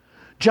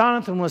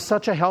 Jonathan was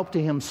such a help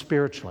to him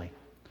spiritually.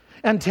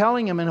 And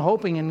telling him and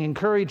hoping and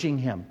encouraging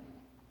him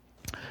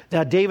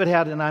that David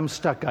had, and I'm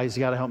stuck, guys,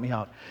 you got to help me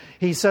out.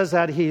 He says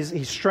that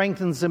he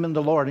strengthens him in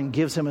the Lord and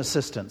gives him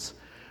assistance.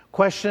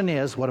 Question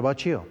is, what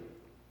about you?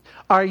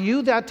 Are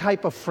you that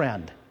type of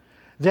friend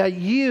that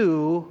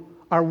you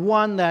are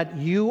one that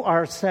you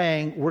are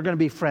saying we're going to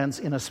be friends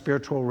in a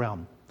spiritual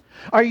realm?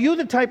 Are you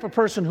the type of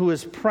person who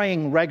is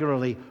praying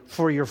regularly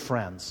for your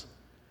friends?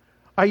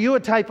 Are you a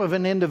type of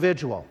an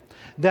individual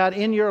that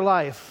in your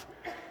life,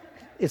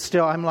 it's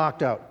still, I'm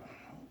locked out.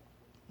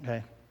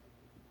 Okay?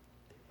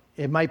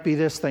 It might be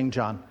this thing,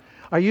 John.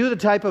 Are you the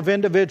type of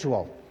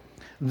individual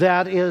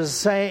that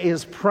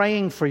is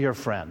praying for your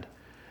friend,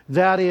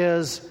 that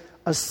is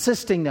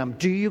assisting them?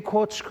 Do you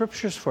quote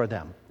scriptures for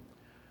them?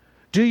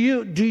 Do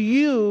you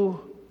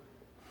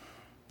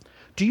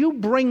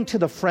bring to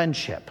the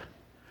friendship?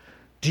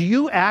 Do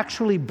you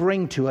actually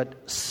bring to it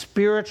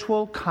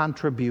spiritual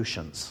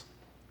contributions?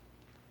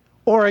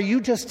 Or are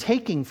you just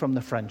taking from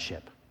the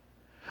friendship?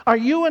 Are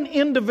you an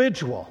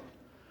individual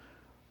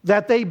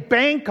that they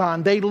bank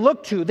on, they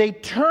look to, they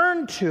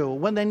turn to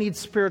when they need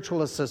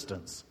spiritual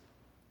assistance?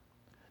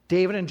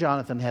 David and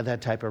Jonathan had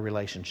that type of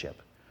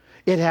relationship.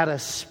 It had a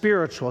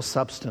spiritual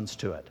substance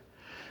to it.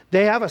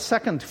 They have a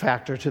second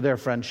factor to their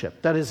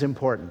friendship that is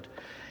important.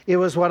 It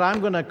was what I'm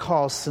going to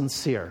call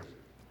sincere.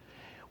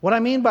 What I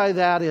mean by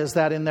that is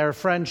that in their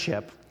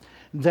friendship,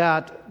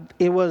 that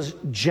it was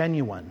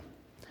genuine.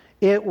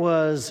 It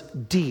was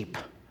deep.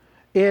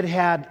 It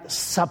had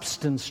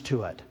substance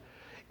to it.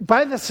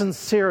 By the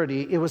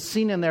sincerity, it was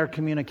seen in their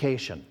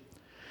communication.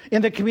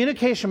 In the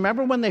communication,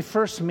 remember when they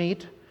first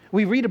meet?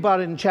 We read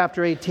about it in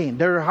chapter 18.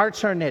 Their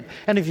hearts are knit.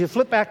 And if you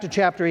flip back to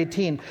chapter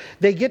 18,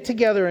 they get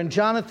together, and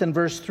Jonathan,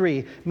 verse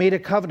 3, made a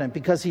covenant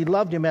because he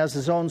loved him as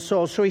his own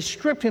soul. So he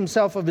stripped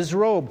himself of his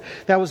robe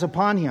that was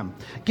upon him,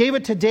 gave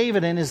it to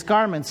David and his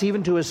garments,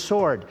 even to his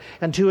sword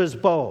and to his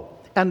bow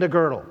and the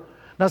girdle.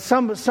 Now,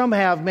 some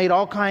have made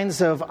all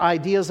kinds of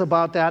ideas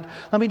about that.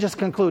 Let me just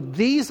conclude.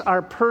 These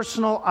are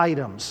personal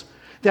items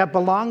that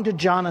belong to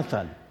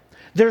Jonathan.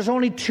 There's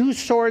only 2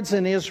 swords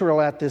in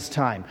Israel at this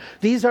time.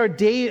 These are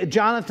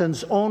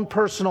Jonathan's own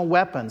personal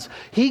weapons.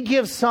 He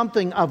gives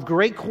something of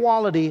great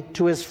quality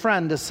to his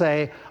friend to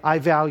say, I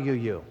value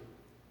you.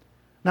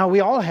 Now,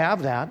 we all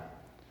have that.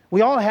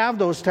 We all have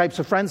those types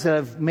of friends that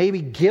have maybe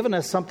given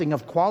us something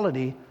of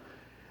quality.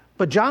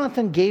 But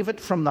Jonathan gave it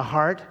from the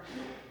heart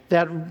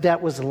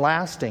that was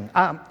lasting.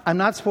 I'm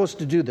not supposed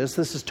to do this.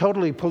 This is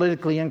totally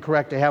politically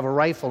incorrect to have a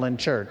rifle in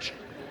church.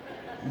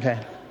 Okay.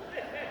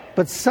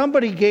 But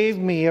somebody gave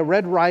me a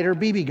Red Ryder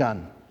BB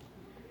gun.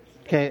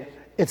 Okay,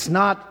 it's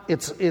not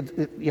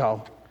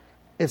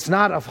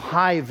of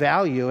high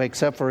value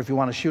except for if you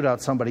want to shoot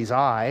out somebody's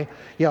eye,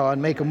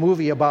 and make a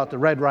movie about the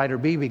Red Ryder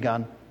BB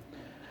gun.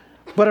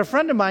 But a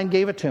friend of mine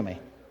gave it to me.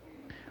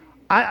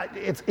 I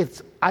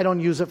don't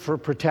use it for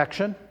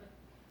protection.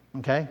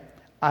 Okay,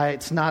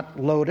 it's not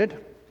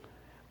loaded,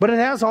 but it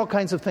has all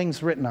kinds of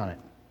things written on it.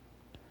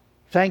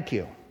 Thank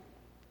you,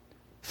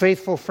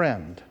 faithful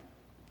friend.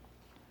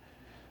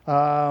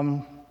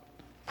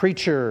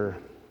 Preacher,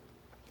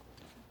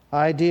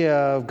 idea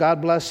of God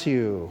bless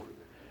you,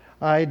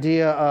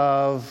 idea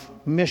of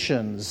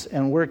missions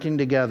and working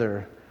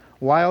together,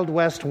 Wild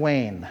West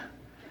Wayne.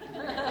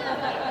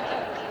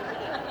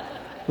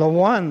 The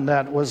one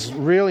that was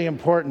really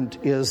important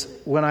is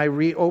when I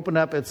open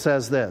up, it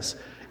says this: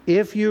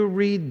 if you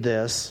read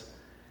this,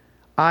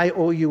 I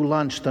owe you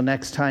lunch the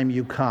next time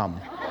you come.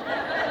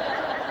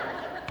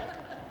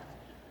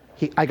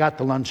 I got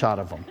the lunch out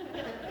of him.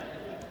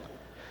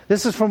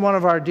 This is from one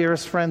of our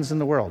dearest friends in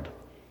the world,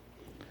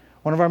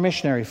 one of our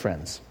missionary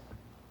friends.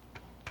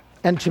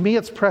 And to me,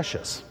 it's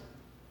precious.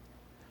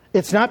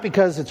 It's not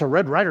because it's a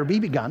Red Ryder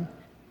BB gun.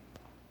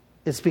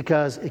 It's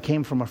because it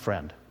came from a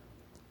friend.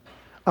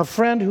 A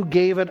friend who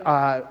gave it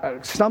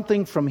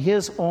something from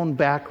his own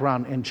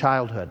background in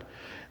childhood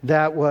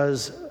that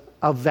was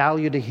of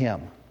value to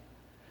him.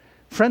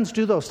 Friends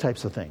do those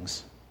types of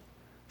things.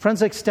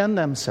 Friends extend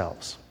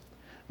themselves.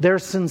 They're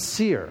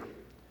sincere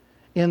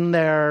in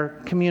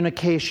their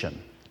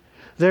communication.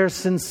 They're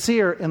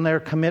sincere in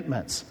their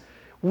commitments.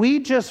 We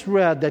just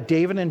read that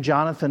David and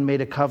Jonathan made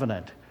a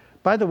covenant.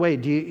 By the way,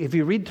 if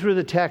you read through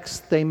the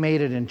text, they made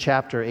it in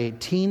chapter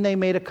 18. They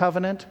made a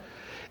covenant.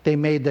 They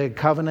made the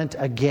covenant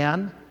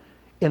again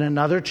in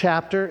another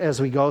chapter as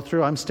we go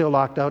through. I'm still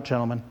locked out,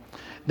 gentlemen.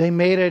 They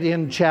made it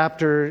in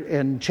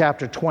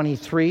chapter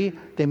 23.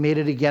 They made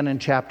it again in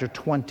chapter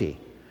 20.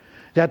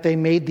 That they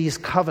made these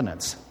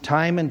covenants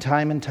time and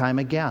time and time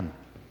again.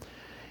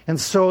 And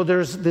so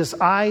there's this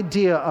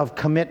idea of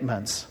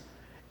commitments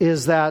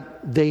is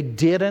that they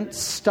didn't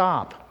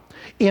stop.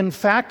 In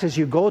fact, as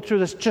you go through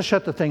this, just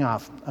shut the thing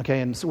off,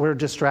 okay? And so we're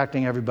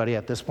distracting everybody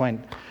at this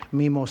point,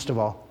 me most of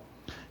all.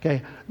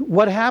 Okay,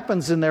 what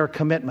happens in their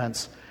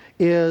commitments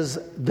is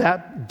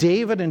that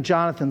David and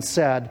Jonathan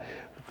said,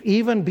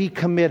 even be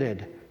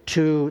committed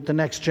to the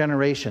next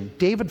generation.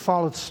 David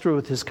follows through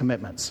with his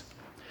commitments.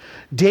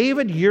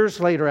 David, years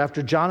later,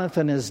 after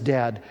Jonathan is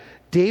dead,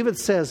 David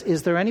says,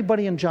 is there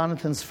anybody in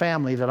Jonathan's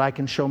family that I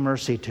can show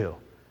mercy to?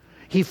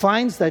 He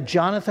finds that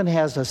Jonathan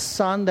has a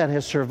son that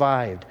has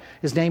survived.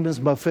 His name is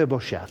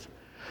Mephibosheth.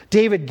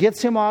 David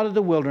gets him out of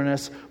the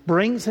wilderness,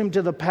 brings him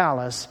to the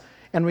palace,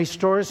 and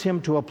restores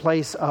him to a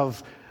place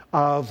of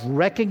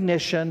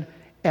recognition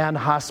and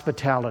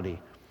hospitality.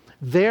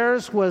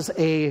 Theirs was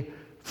a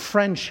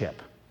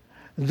friendship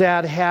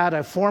that had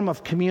a form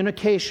of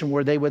communication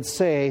where they would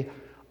say,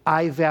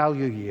 I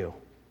value you.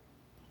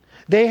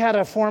 They had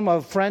a form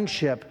of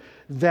friendship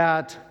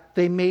that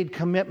they made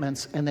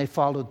commitments and they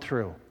followed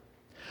through.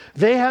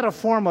 They had a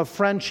form of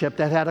friendship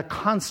that had a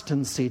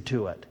constancy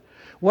to it.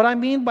 What I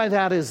mean by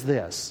that is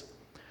this.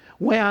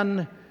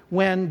 When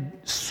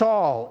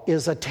Saul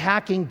is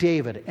attacking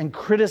David and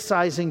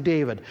criticizing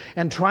David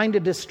and trying to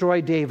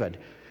destroy David,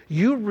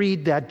 you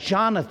read that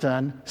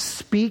Jonathan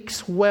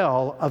speaks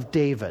well of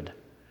David.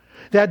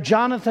 That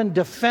Jonathan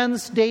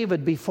defends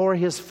David before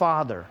his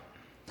father.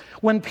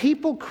 When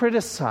people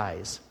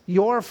criticize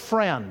your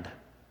friend,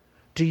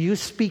 do you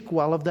speak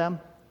well of them?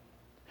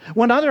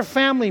 When other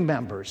family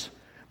members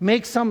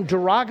make some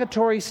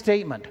derogatory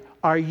statement,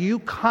 are you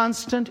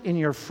constant in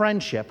your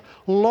friendship,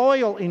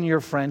 loyal in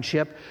your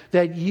friendship,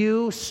 that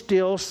you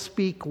still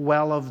speak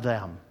well of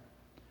them?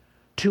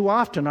 Too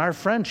often our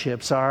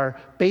friendships are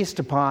based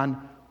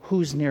upon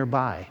who's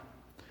nearby.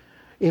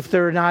 If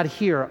they're not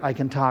here, I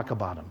can talk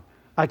about them.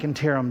 I can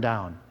tear them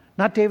down.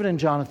 Not David and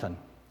Jonathan.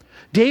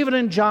 David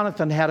and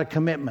Jonathan had a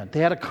commitment.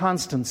 They had a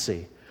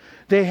constancy.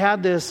 They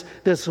had this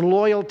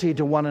loyalty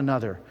to one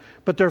another.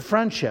 But their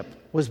friendship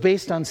was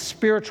based on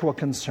spiritual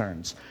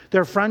concerns.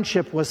 Their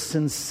friendship was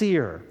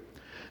sincere.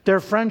 Their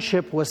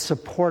friendship was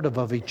supportive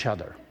of each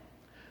other.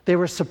 They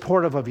were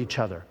supportive of each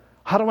other.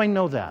 How do I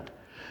know that?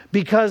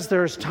 Because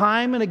there's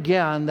time and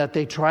again that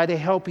they try to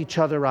help each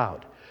other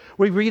out.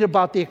 We read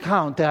about the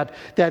account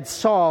that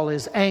Saul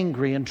is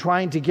angry and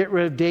trying to get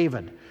rid of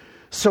David.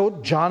 So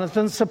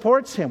Jonathan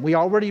supports him. We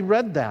already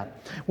read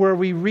that, where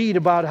we read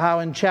about how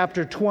in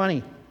chapter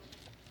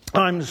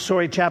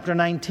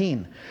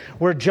 19,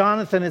 where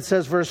Jonathan, it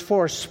says verse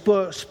 4,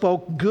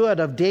 spoke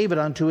good of David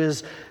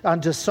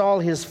unto Saul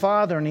his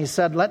father, and he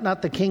said, let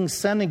not the king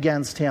sin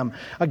against him,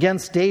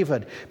 against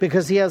David,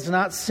 because he has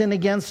not sinned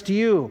against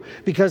you,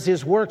 because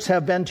his works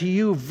have been to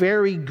you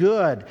very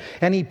good.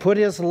 And he put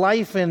his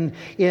life in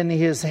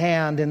his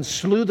hand and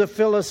slew the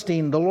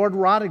Philistine. The Lord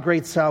wrought a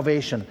great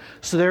salvation.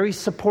 So there he's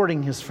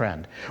supporting his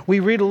friend.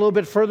 We read a little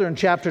bit further in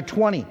chapter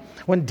 20,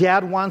 when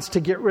dad wants to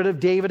get rid of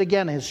David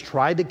again, has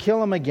tried to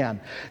kill him again,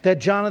 that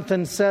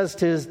Jonathan says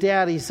to his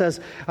dad, he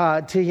says,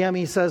 well,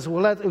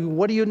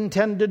 what do you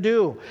intend to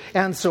do?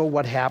 And so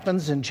what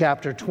happens in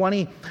chapter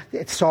 20,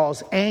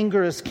 Saul's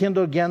anger is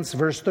kindled against,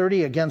 verse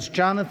 30, against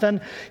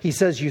Jonathan. He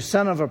says, you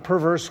son of a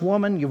perverse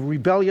woman, you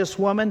rebellious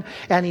woman,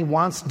 and he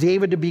wants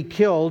David to be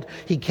killed.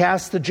 He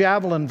casts the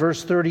javelin,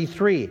 verse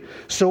 33.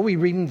 So we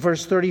read in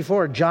verse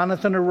 34,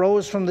 Jonathan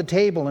arose from the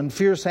table in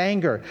fierce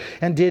anger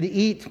and did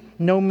eat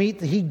no meat.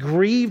 He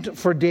grieved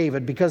for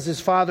David because his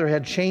father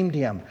had shamed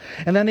him.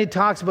 And then it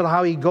talks about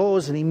how he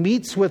goes and he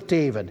meets with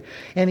David,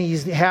 and he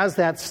has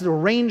that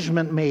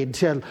arrangement made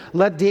to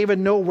let David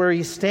know where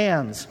he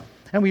stands.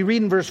 And we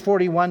read in verse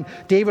 41,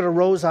 David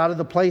arose out of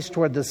the place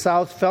toward the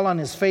south, fell on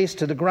his face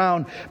to the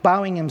ground,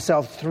 bowing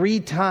himself 3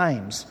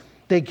 times.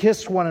 They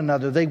kissed one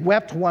another. They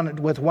wept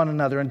with one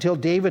another until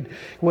David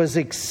was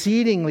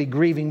exceedingly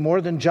grieving more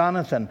than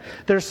Jonathan.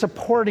 They're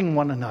supporting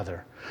one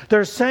another.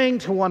 They're saying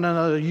to one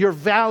another, you're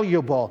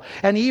valuable.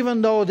 And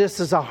even though this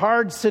is a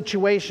hard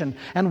situation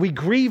and we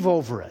grieve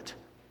over it,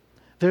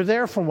 they're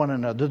there for one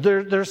another.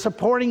 They're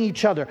supporting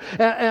each other.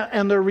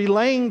 And they're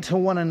relaying to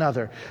one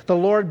another, the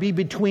Lord be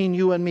between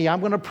you and me. I'm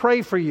going to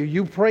pray for you.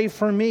 You pray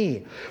for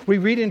me. We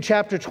read in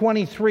chapter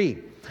 23,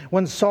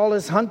 when Saul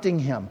is hunting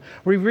him,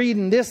 we read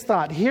in this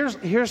thought,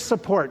 here's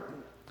support.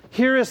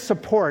 Here is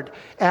support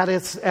at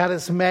its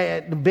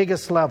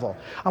biggest level.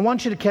 I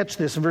want you to catch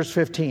this in verse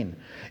 15.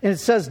 And it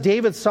says,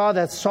 David saw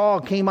that Saul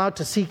came out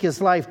to seek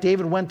his life.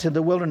 David went to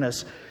the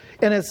wilderness.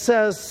 And it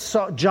says,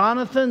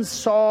 Jonathan,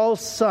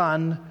 Saul's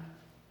son.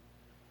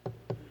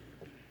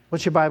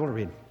 What's your Bible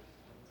read?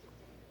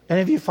 Any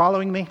of you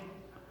following me?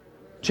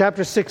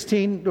 Chapter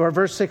 16 or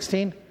verse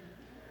 16.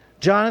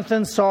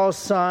 Jonathan, Saul's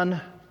son,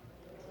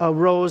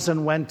 arose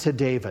and went to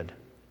David.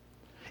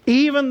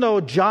 Even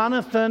though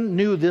Jonathan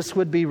knew this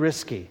would be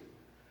risky,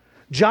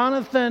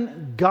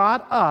 Jonathan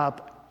got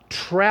up,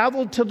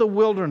 traveled to the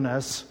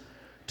wilderness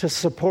to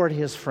support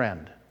his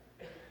friend.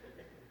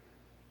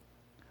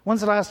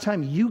 When's the last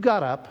time you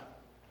got up,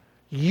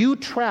 you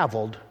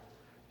traveled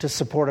to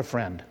support a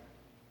friend?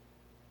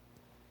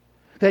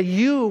 That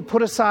you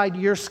put aside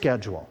your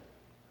schedule,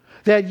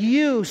 that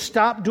you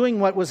stopped doing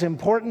what was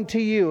important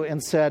to you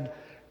and said,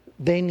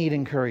 they need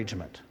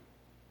encouragement.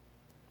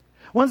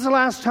 When's the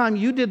last time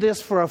you did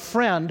this for a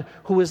friend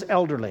who is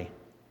elderly,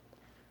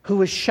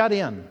 who is shut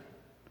in?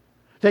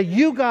 That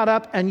you got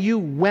up and you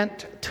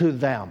went to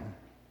them.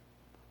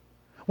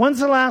 When's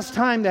the last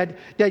time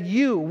that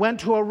you went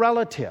to a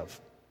relative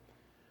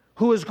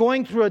who is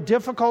going through a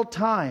difficult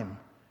time?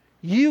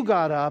 You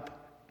got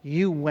up,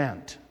 you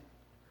went.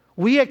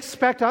 We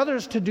expect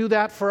others to do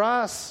that for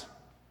us.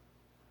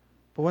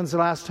 But when's the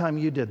last time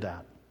you did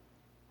that?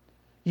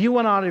 You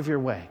went out of your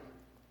way.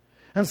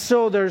 And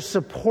so they're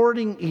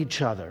supporting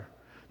each other.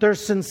 They're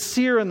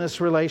sincere in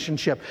this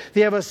relationship.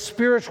 They have a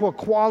spiritual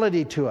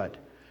quality to it,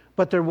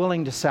 but they're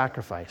willing to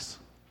sacrifice.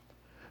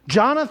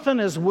 Jonathan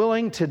is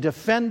willing to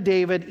defend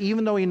David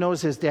even though he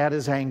knows his dad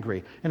is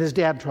angry and his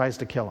dad tries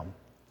to kill him.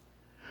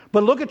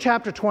 But look at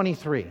chapter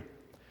 23.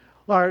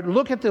 Or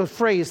look at the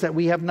phrase that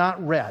we have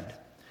not read,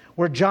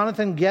 where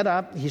Jonathan get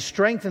up, he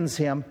strengthens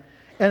him,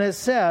 and it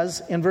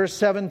says in verse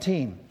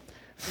 17,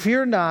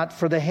 fear not,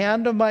 for the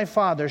hand of my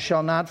father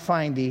shall not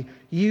find thee.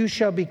 You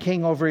shall be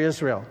king over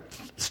Israel.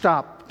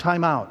 Stop.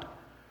 Time out.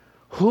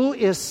 Who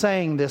is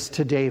saying this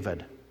to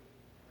David?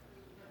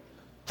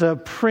 The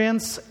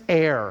prince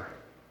heir.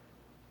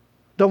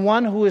 The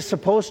one who is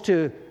supposed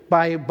to,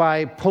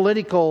 by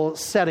political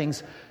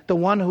settings, the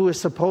one who is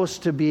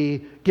supposed to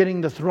be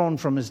getting the throne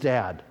from his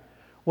dad.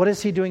 What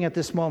is he doing at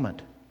this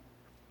moment?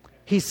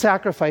 He's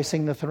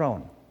sacrificing the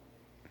throne.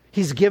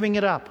 He's giving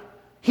it up.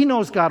 He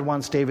knows God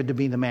wants David to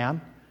be the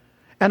man.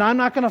 And I'm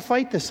not going to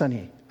fight this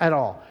at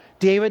all.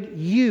 David,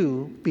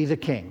 you be the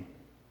king.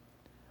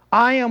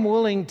 I am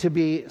willing to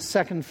be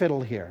second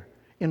fiddle here.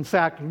 In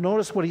fact,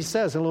 notice what he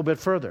says a little bit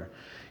further.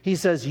 He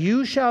says,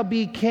 you shall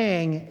be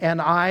king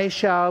and I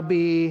shall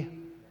be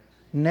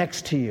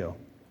next to you.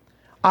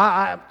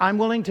 I'm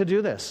willing to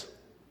do this.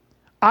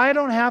 I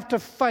don't have to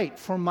fight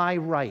for my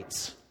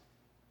rights,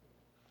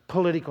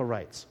 political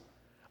rights.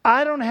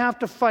 I don't have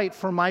to fight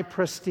for my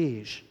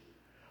prestige.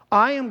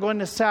 I am going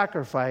to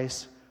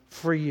sacrifice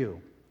for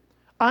you.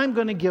 I'm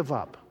going to give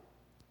up.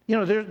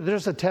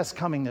 There's a test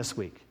coming this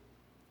week.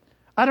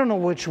 I don't know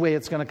which way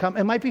it's going to come.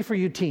 It might be for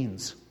you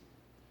teens.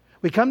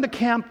 We come to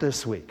camp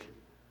this week,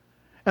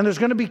 and there's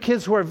going to be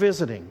kids who are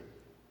visiting,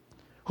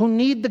 who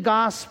need the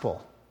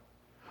gospel.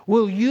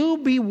 Will you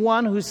be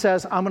one who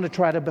says, I'm going to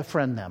try to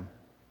befriend them?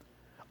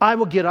 I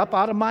will get up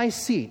out of my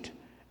seat,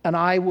 and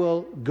I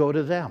will go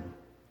to them.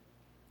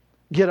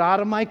 Get out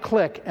of my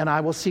clique, and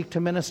I will seek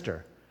to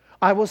minister.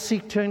 I will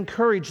seek to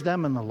encourage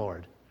them in the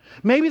Lord.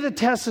 Maybe the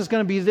test is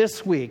going to be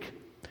this week.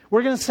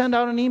 We're going to send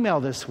out an email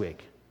this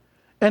week.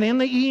 And in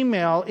the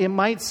email, it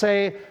might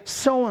say,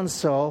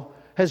 so-and-so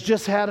has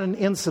just had an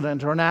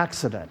incident or an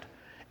accident,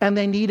 and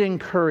they need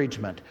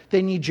encouragement.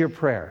 They need your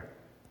prayer.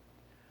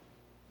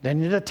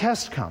 Then the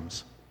test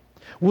comes.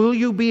 Will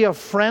you be a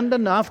friend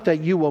enough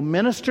that you will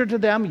minister to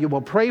them, you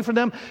will pray for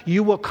them,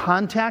 you will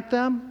contact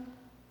them?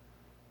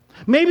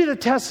 Maybe the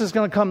test is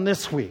going to come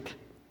this week.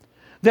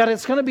 That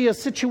it's going to be a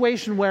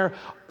situation where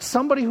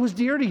somebody who's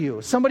dear to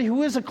you, somebody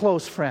who is a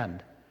close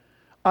friend,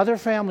 other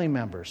family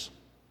members,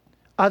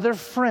 other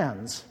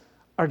friends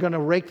are going to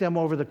rake them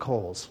over the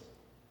coals.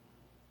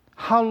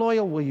 How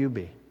loyal will you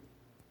be?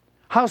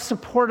 How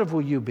supportive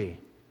will you be?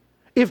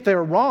 If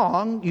they're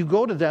wrong, you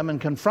go to them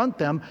and confront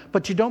them,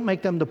 but you don't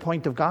make them the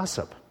point of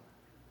gossip.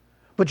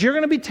 But you're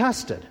going to be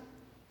tested.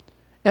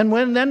 And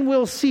then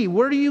we'll see,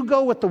 where do you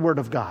go with the Word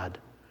of God?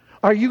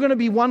 Are you going to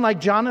be one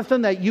like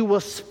Jonathan, that you will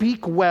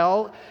speak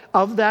well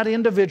of that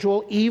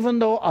individual even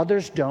though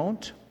others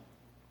don't?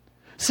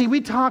 See,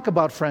 we talk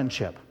about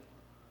friendship.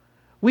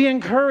 We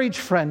encourage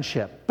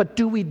friendship, but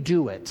do we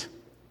do it?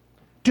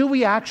 Do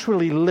we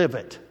actually live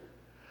it?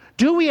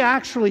 Do we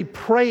actually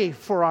pray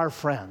for our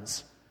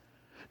friends?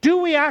 Do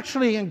we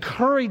actually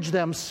encourage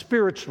them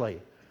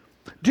spiritually?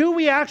 Do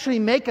we actually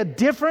make a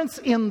difference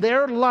in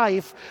their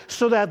life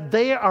so that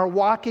they are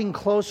walking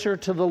closer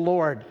to the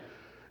Lord?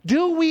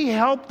 Do we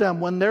help them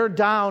when they're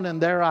down and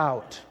they're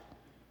out?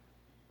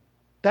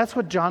 That's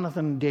what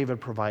Jonathan and David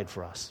provide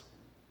for us.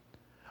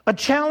 A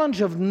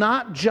challenge of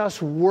not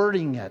just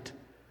wording it,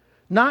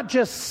 not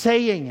just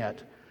saying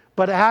it,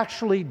 but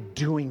actually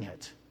doing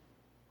it.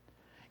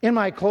 In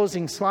my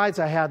closing slides,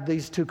 I had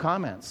these two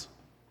comments.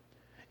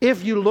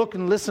 If you look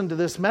and listen to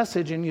this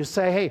message and you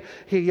say,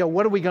 hey,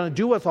 what are we going to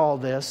do with all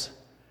this?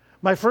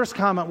 My first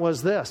comment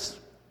was this.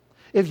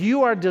 If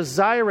you are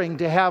desiring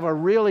to have a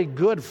really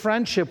good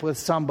friendship with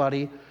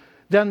somebody,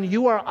 then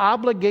you are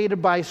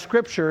obligated by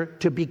Scripture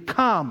to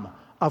become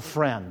a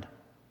friend.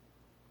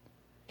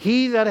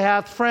 He that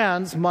hath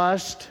friends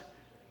must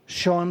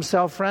show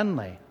himself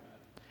friendly.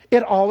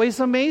 It always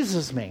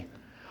amazes me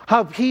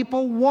how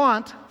people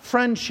want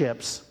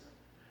friendships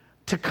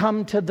to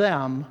come to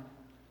them,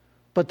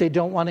 but they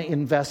don't want to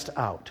invest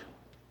out.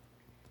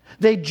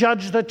 They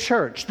judge the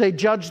church. They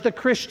judge the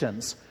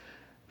Christians.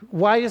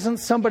 Why isn't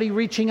somebody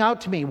reaching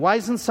out to me? Why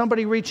isn't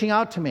somebody reaching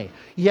out to me?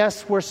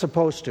 Yes, we're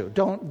supposed to.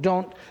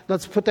 Don't.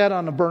 Let's put that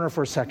on the burner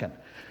for a second.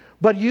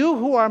 But you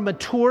who are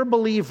mature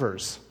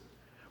believers,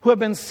 who have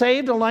been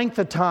saved a length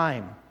of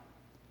time,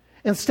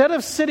 instead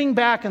of sitting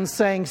back and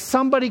saying,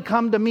 somebody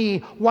come to me,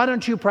 why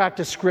don't you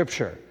practice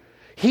Scripture?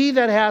 He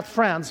that hath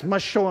friends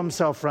must show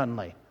himself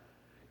friendly.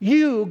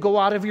 You go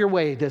out of your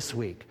way this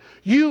week.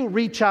 You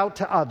reach out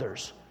to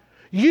others.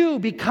 You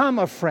become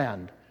a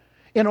friend.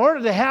 In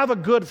order to have a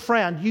good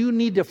friend, you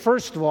need to,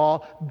 first of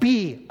all,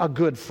 be a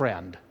good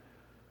friend.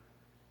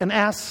 And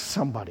ask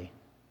somebody.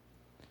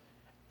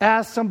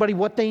 Ask somebody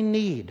what they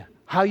need,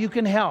 how you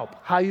can help,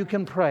 how you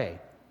can pray.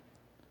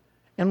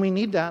 And we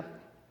need that.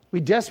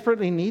 We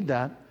desperately need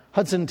that.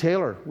 Hudson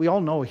Taylor, we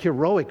all know, a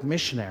heroic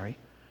missionary.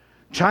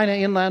 China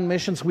Inland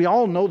Missions, we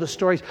all know the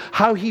stories,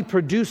 how he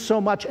produced so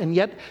much, and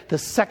yet the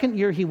second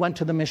year he went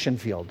to the mission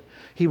field,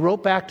 he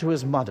wrote back to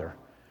his mother,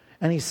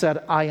 and he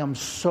said, I am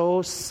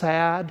so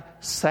sad,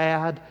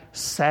 sad,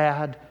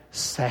 sad,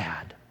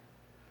 sad.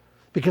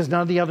 Because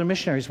none of the other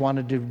missionaries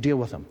wanted to deal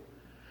with him.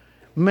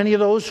 Many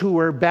of those who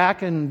were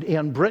back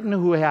in Britain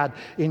who had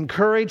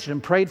encouraged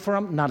and prayed for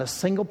him, not a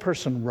single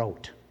person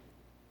wrote.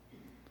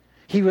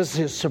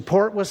 His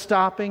support was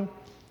stopping.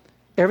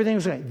 Everything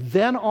was going.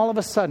 Then all of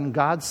a sudden,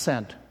 God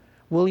sent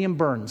William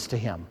Burns to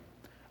him,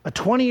 a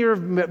 20-year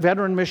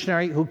veteran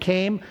missionary who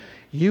came.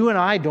 You and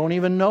I don't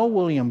even know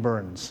William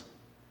Burns.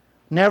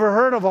 Never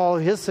heard of all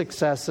of his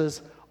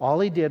successes. All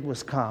he did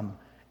was come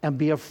and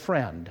be a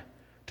friend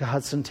to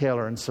Hudson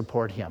Taylor and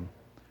support him.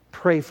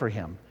 Pray for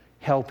him.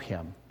 Help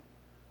him.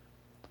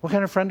 What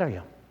kind of friend are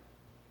you?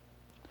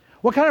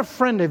 What kind of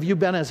friend have you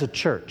been as a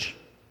church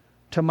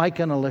to Mike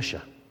and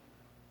Alicia?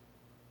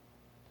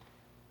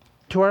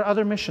 To our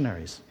other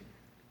missionaries,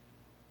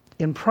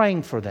 in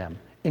praying for them,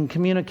 in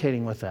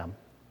communicating with them,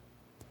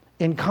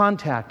 in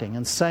contacting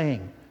and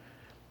saying,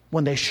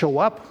 when they show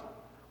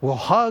up, we'll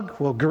hug,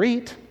 we'll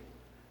greet,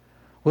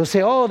 we'll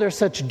say, oh, they're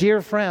such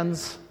dear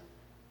friends.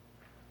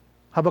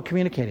 How about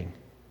communicating?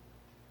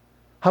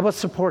 How about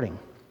supporting?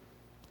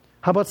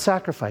 How about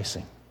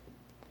sacrificing?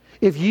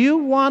 If you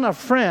want a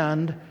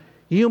friend,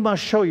 you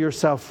must show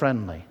yourself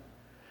friendly.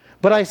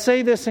 But I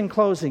say this in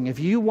closing, if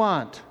you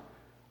want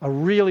a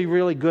really,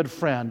 really good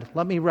friend,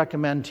 let me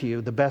recommend to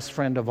you the best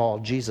friend of all,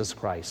 Jesus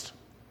Christ.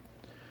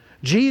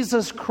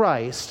 Jesus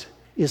Christ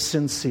is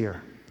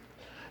sincere.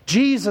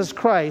 Jesus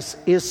Christ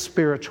is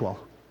spiritual.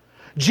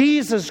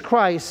 Jesus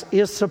Christ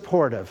is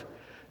supportive.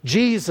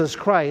 Jesus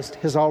Christ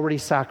has already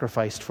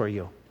sacrificed for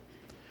you.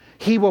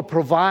 He will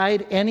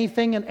provide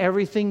anything and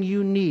everything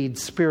you need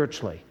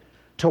spiritually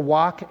to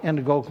walk and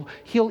to go.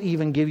 He'll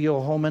even give you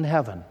a home in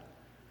heaven.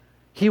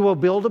 He will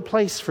build a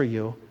place for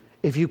you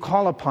if you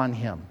call upon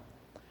Him.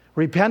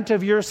 Repent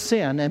of your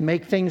sin and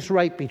make things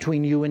right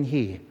between you and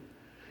He.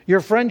 Your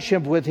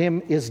friendship with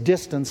Him is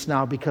distanced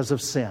now because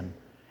of sin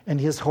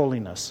and His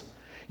holiness.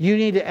 You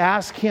need to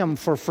ask Him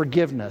for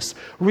forgiveness,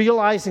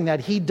 realizing that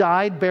He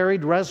died,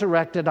 buried,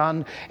 resurrected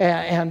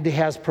and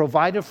has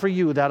provided for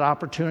you that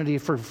opportunity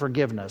for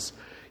forgiveness.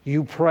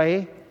 You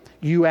pray,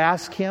 you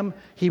ask Him,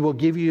 He will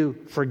give you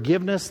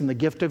forgiveness and the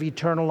gift of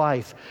eternal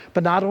life.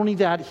 But not only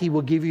that, He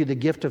will give you the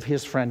gift of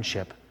His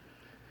friendship.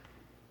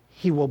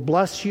 He will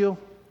bless you,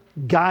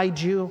 guide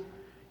you,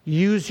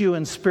 use you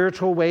in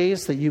spiritual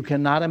ways that you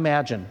cannot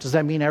imagine. Does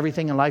that mean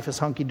everything in life is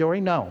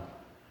hunky-dory? No.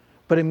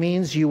 But it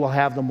means you will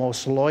have the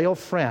most loyal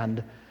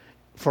friend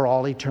for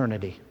all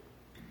eternity.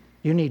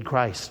 You need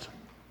Christ.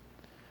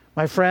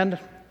 My friend,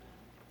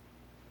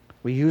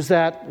 we use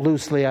that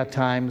loosely at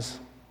times.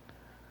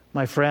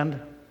 My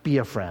friend, be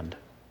a friend.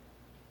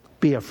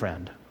 Be a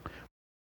friend.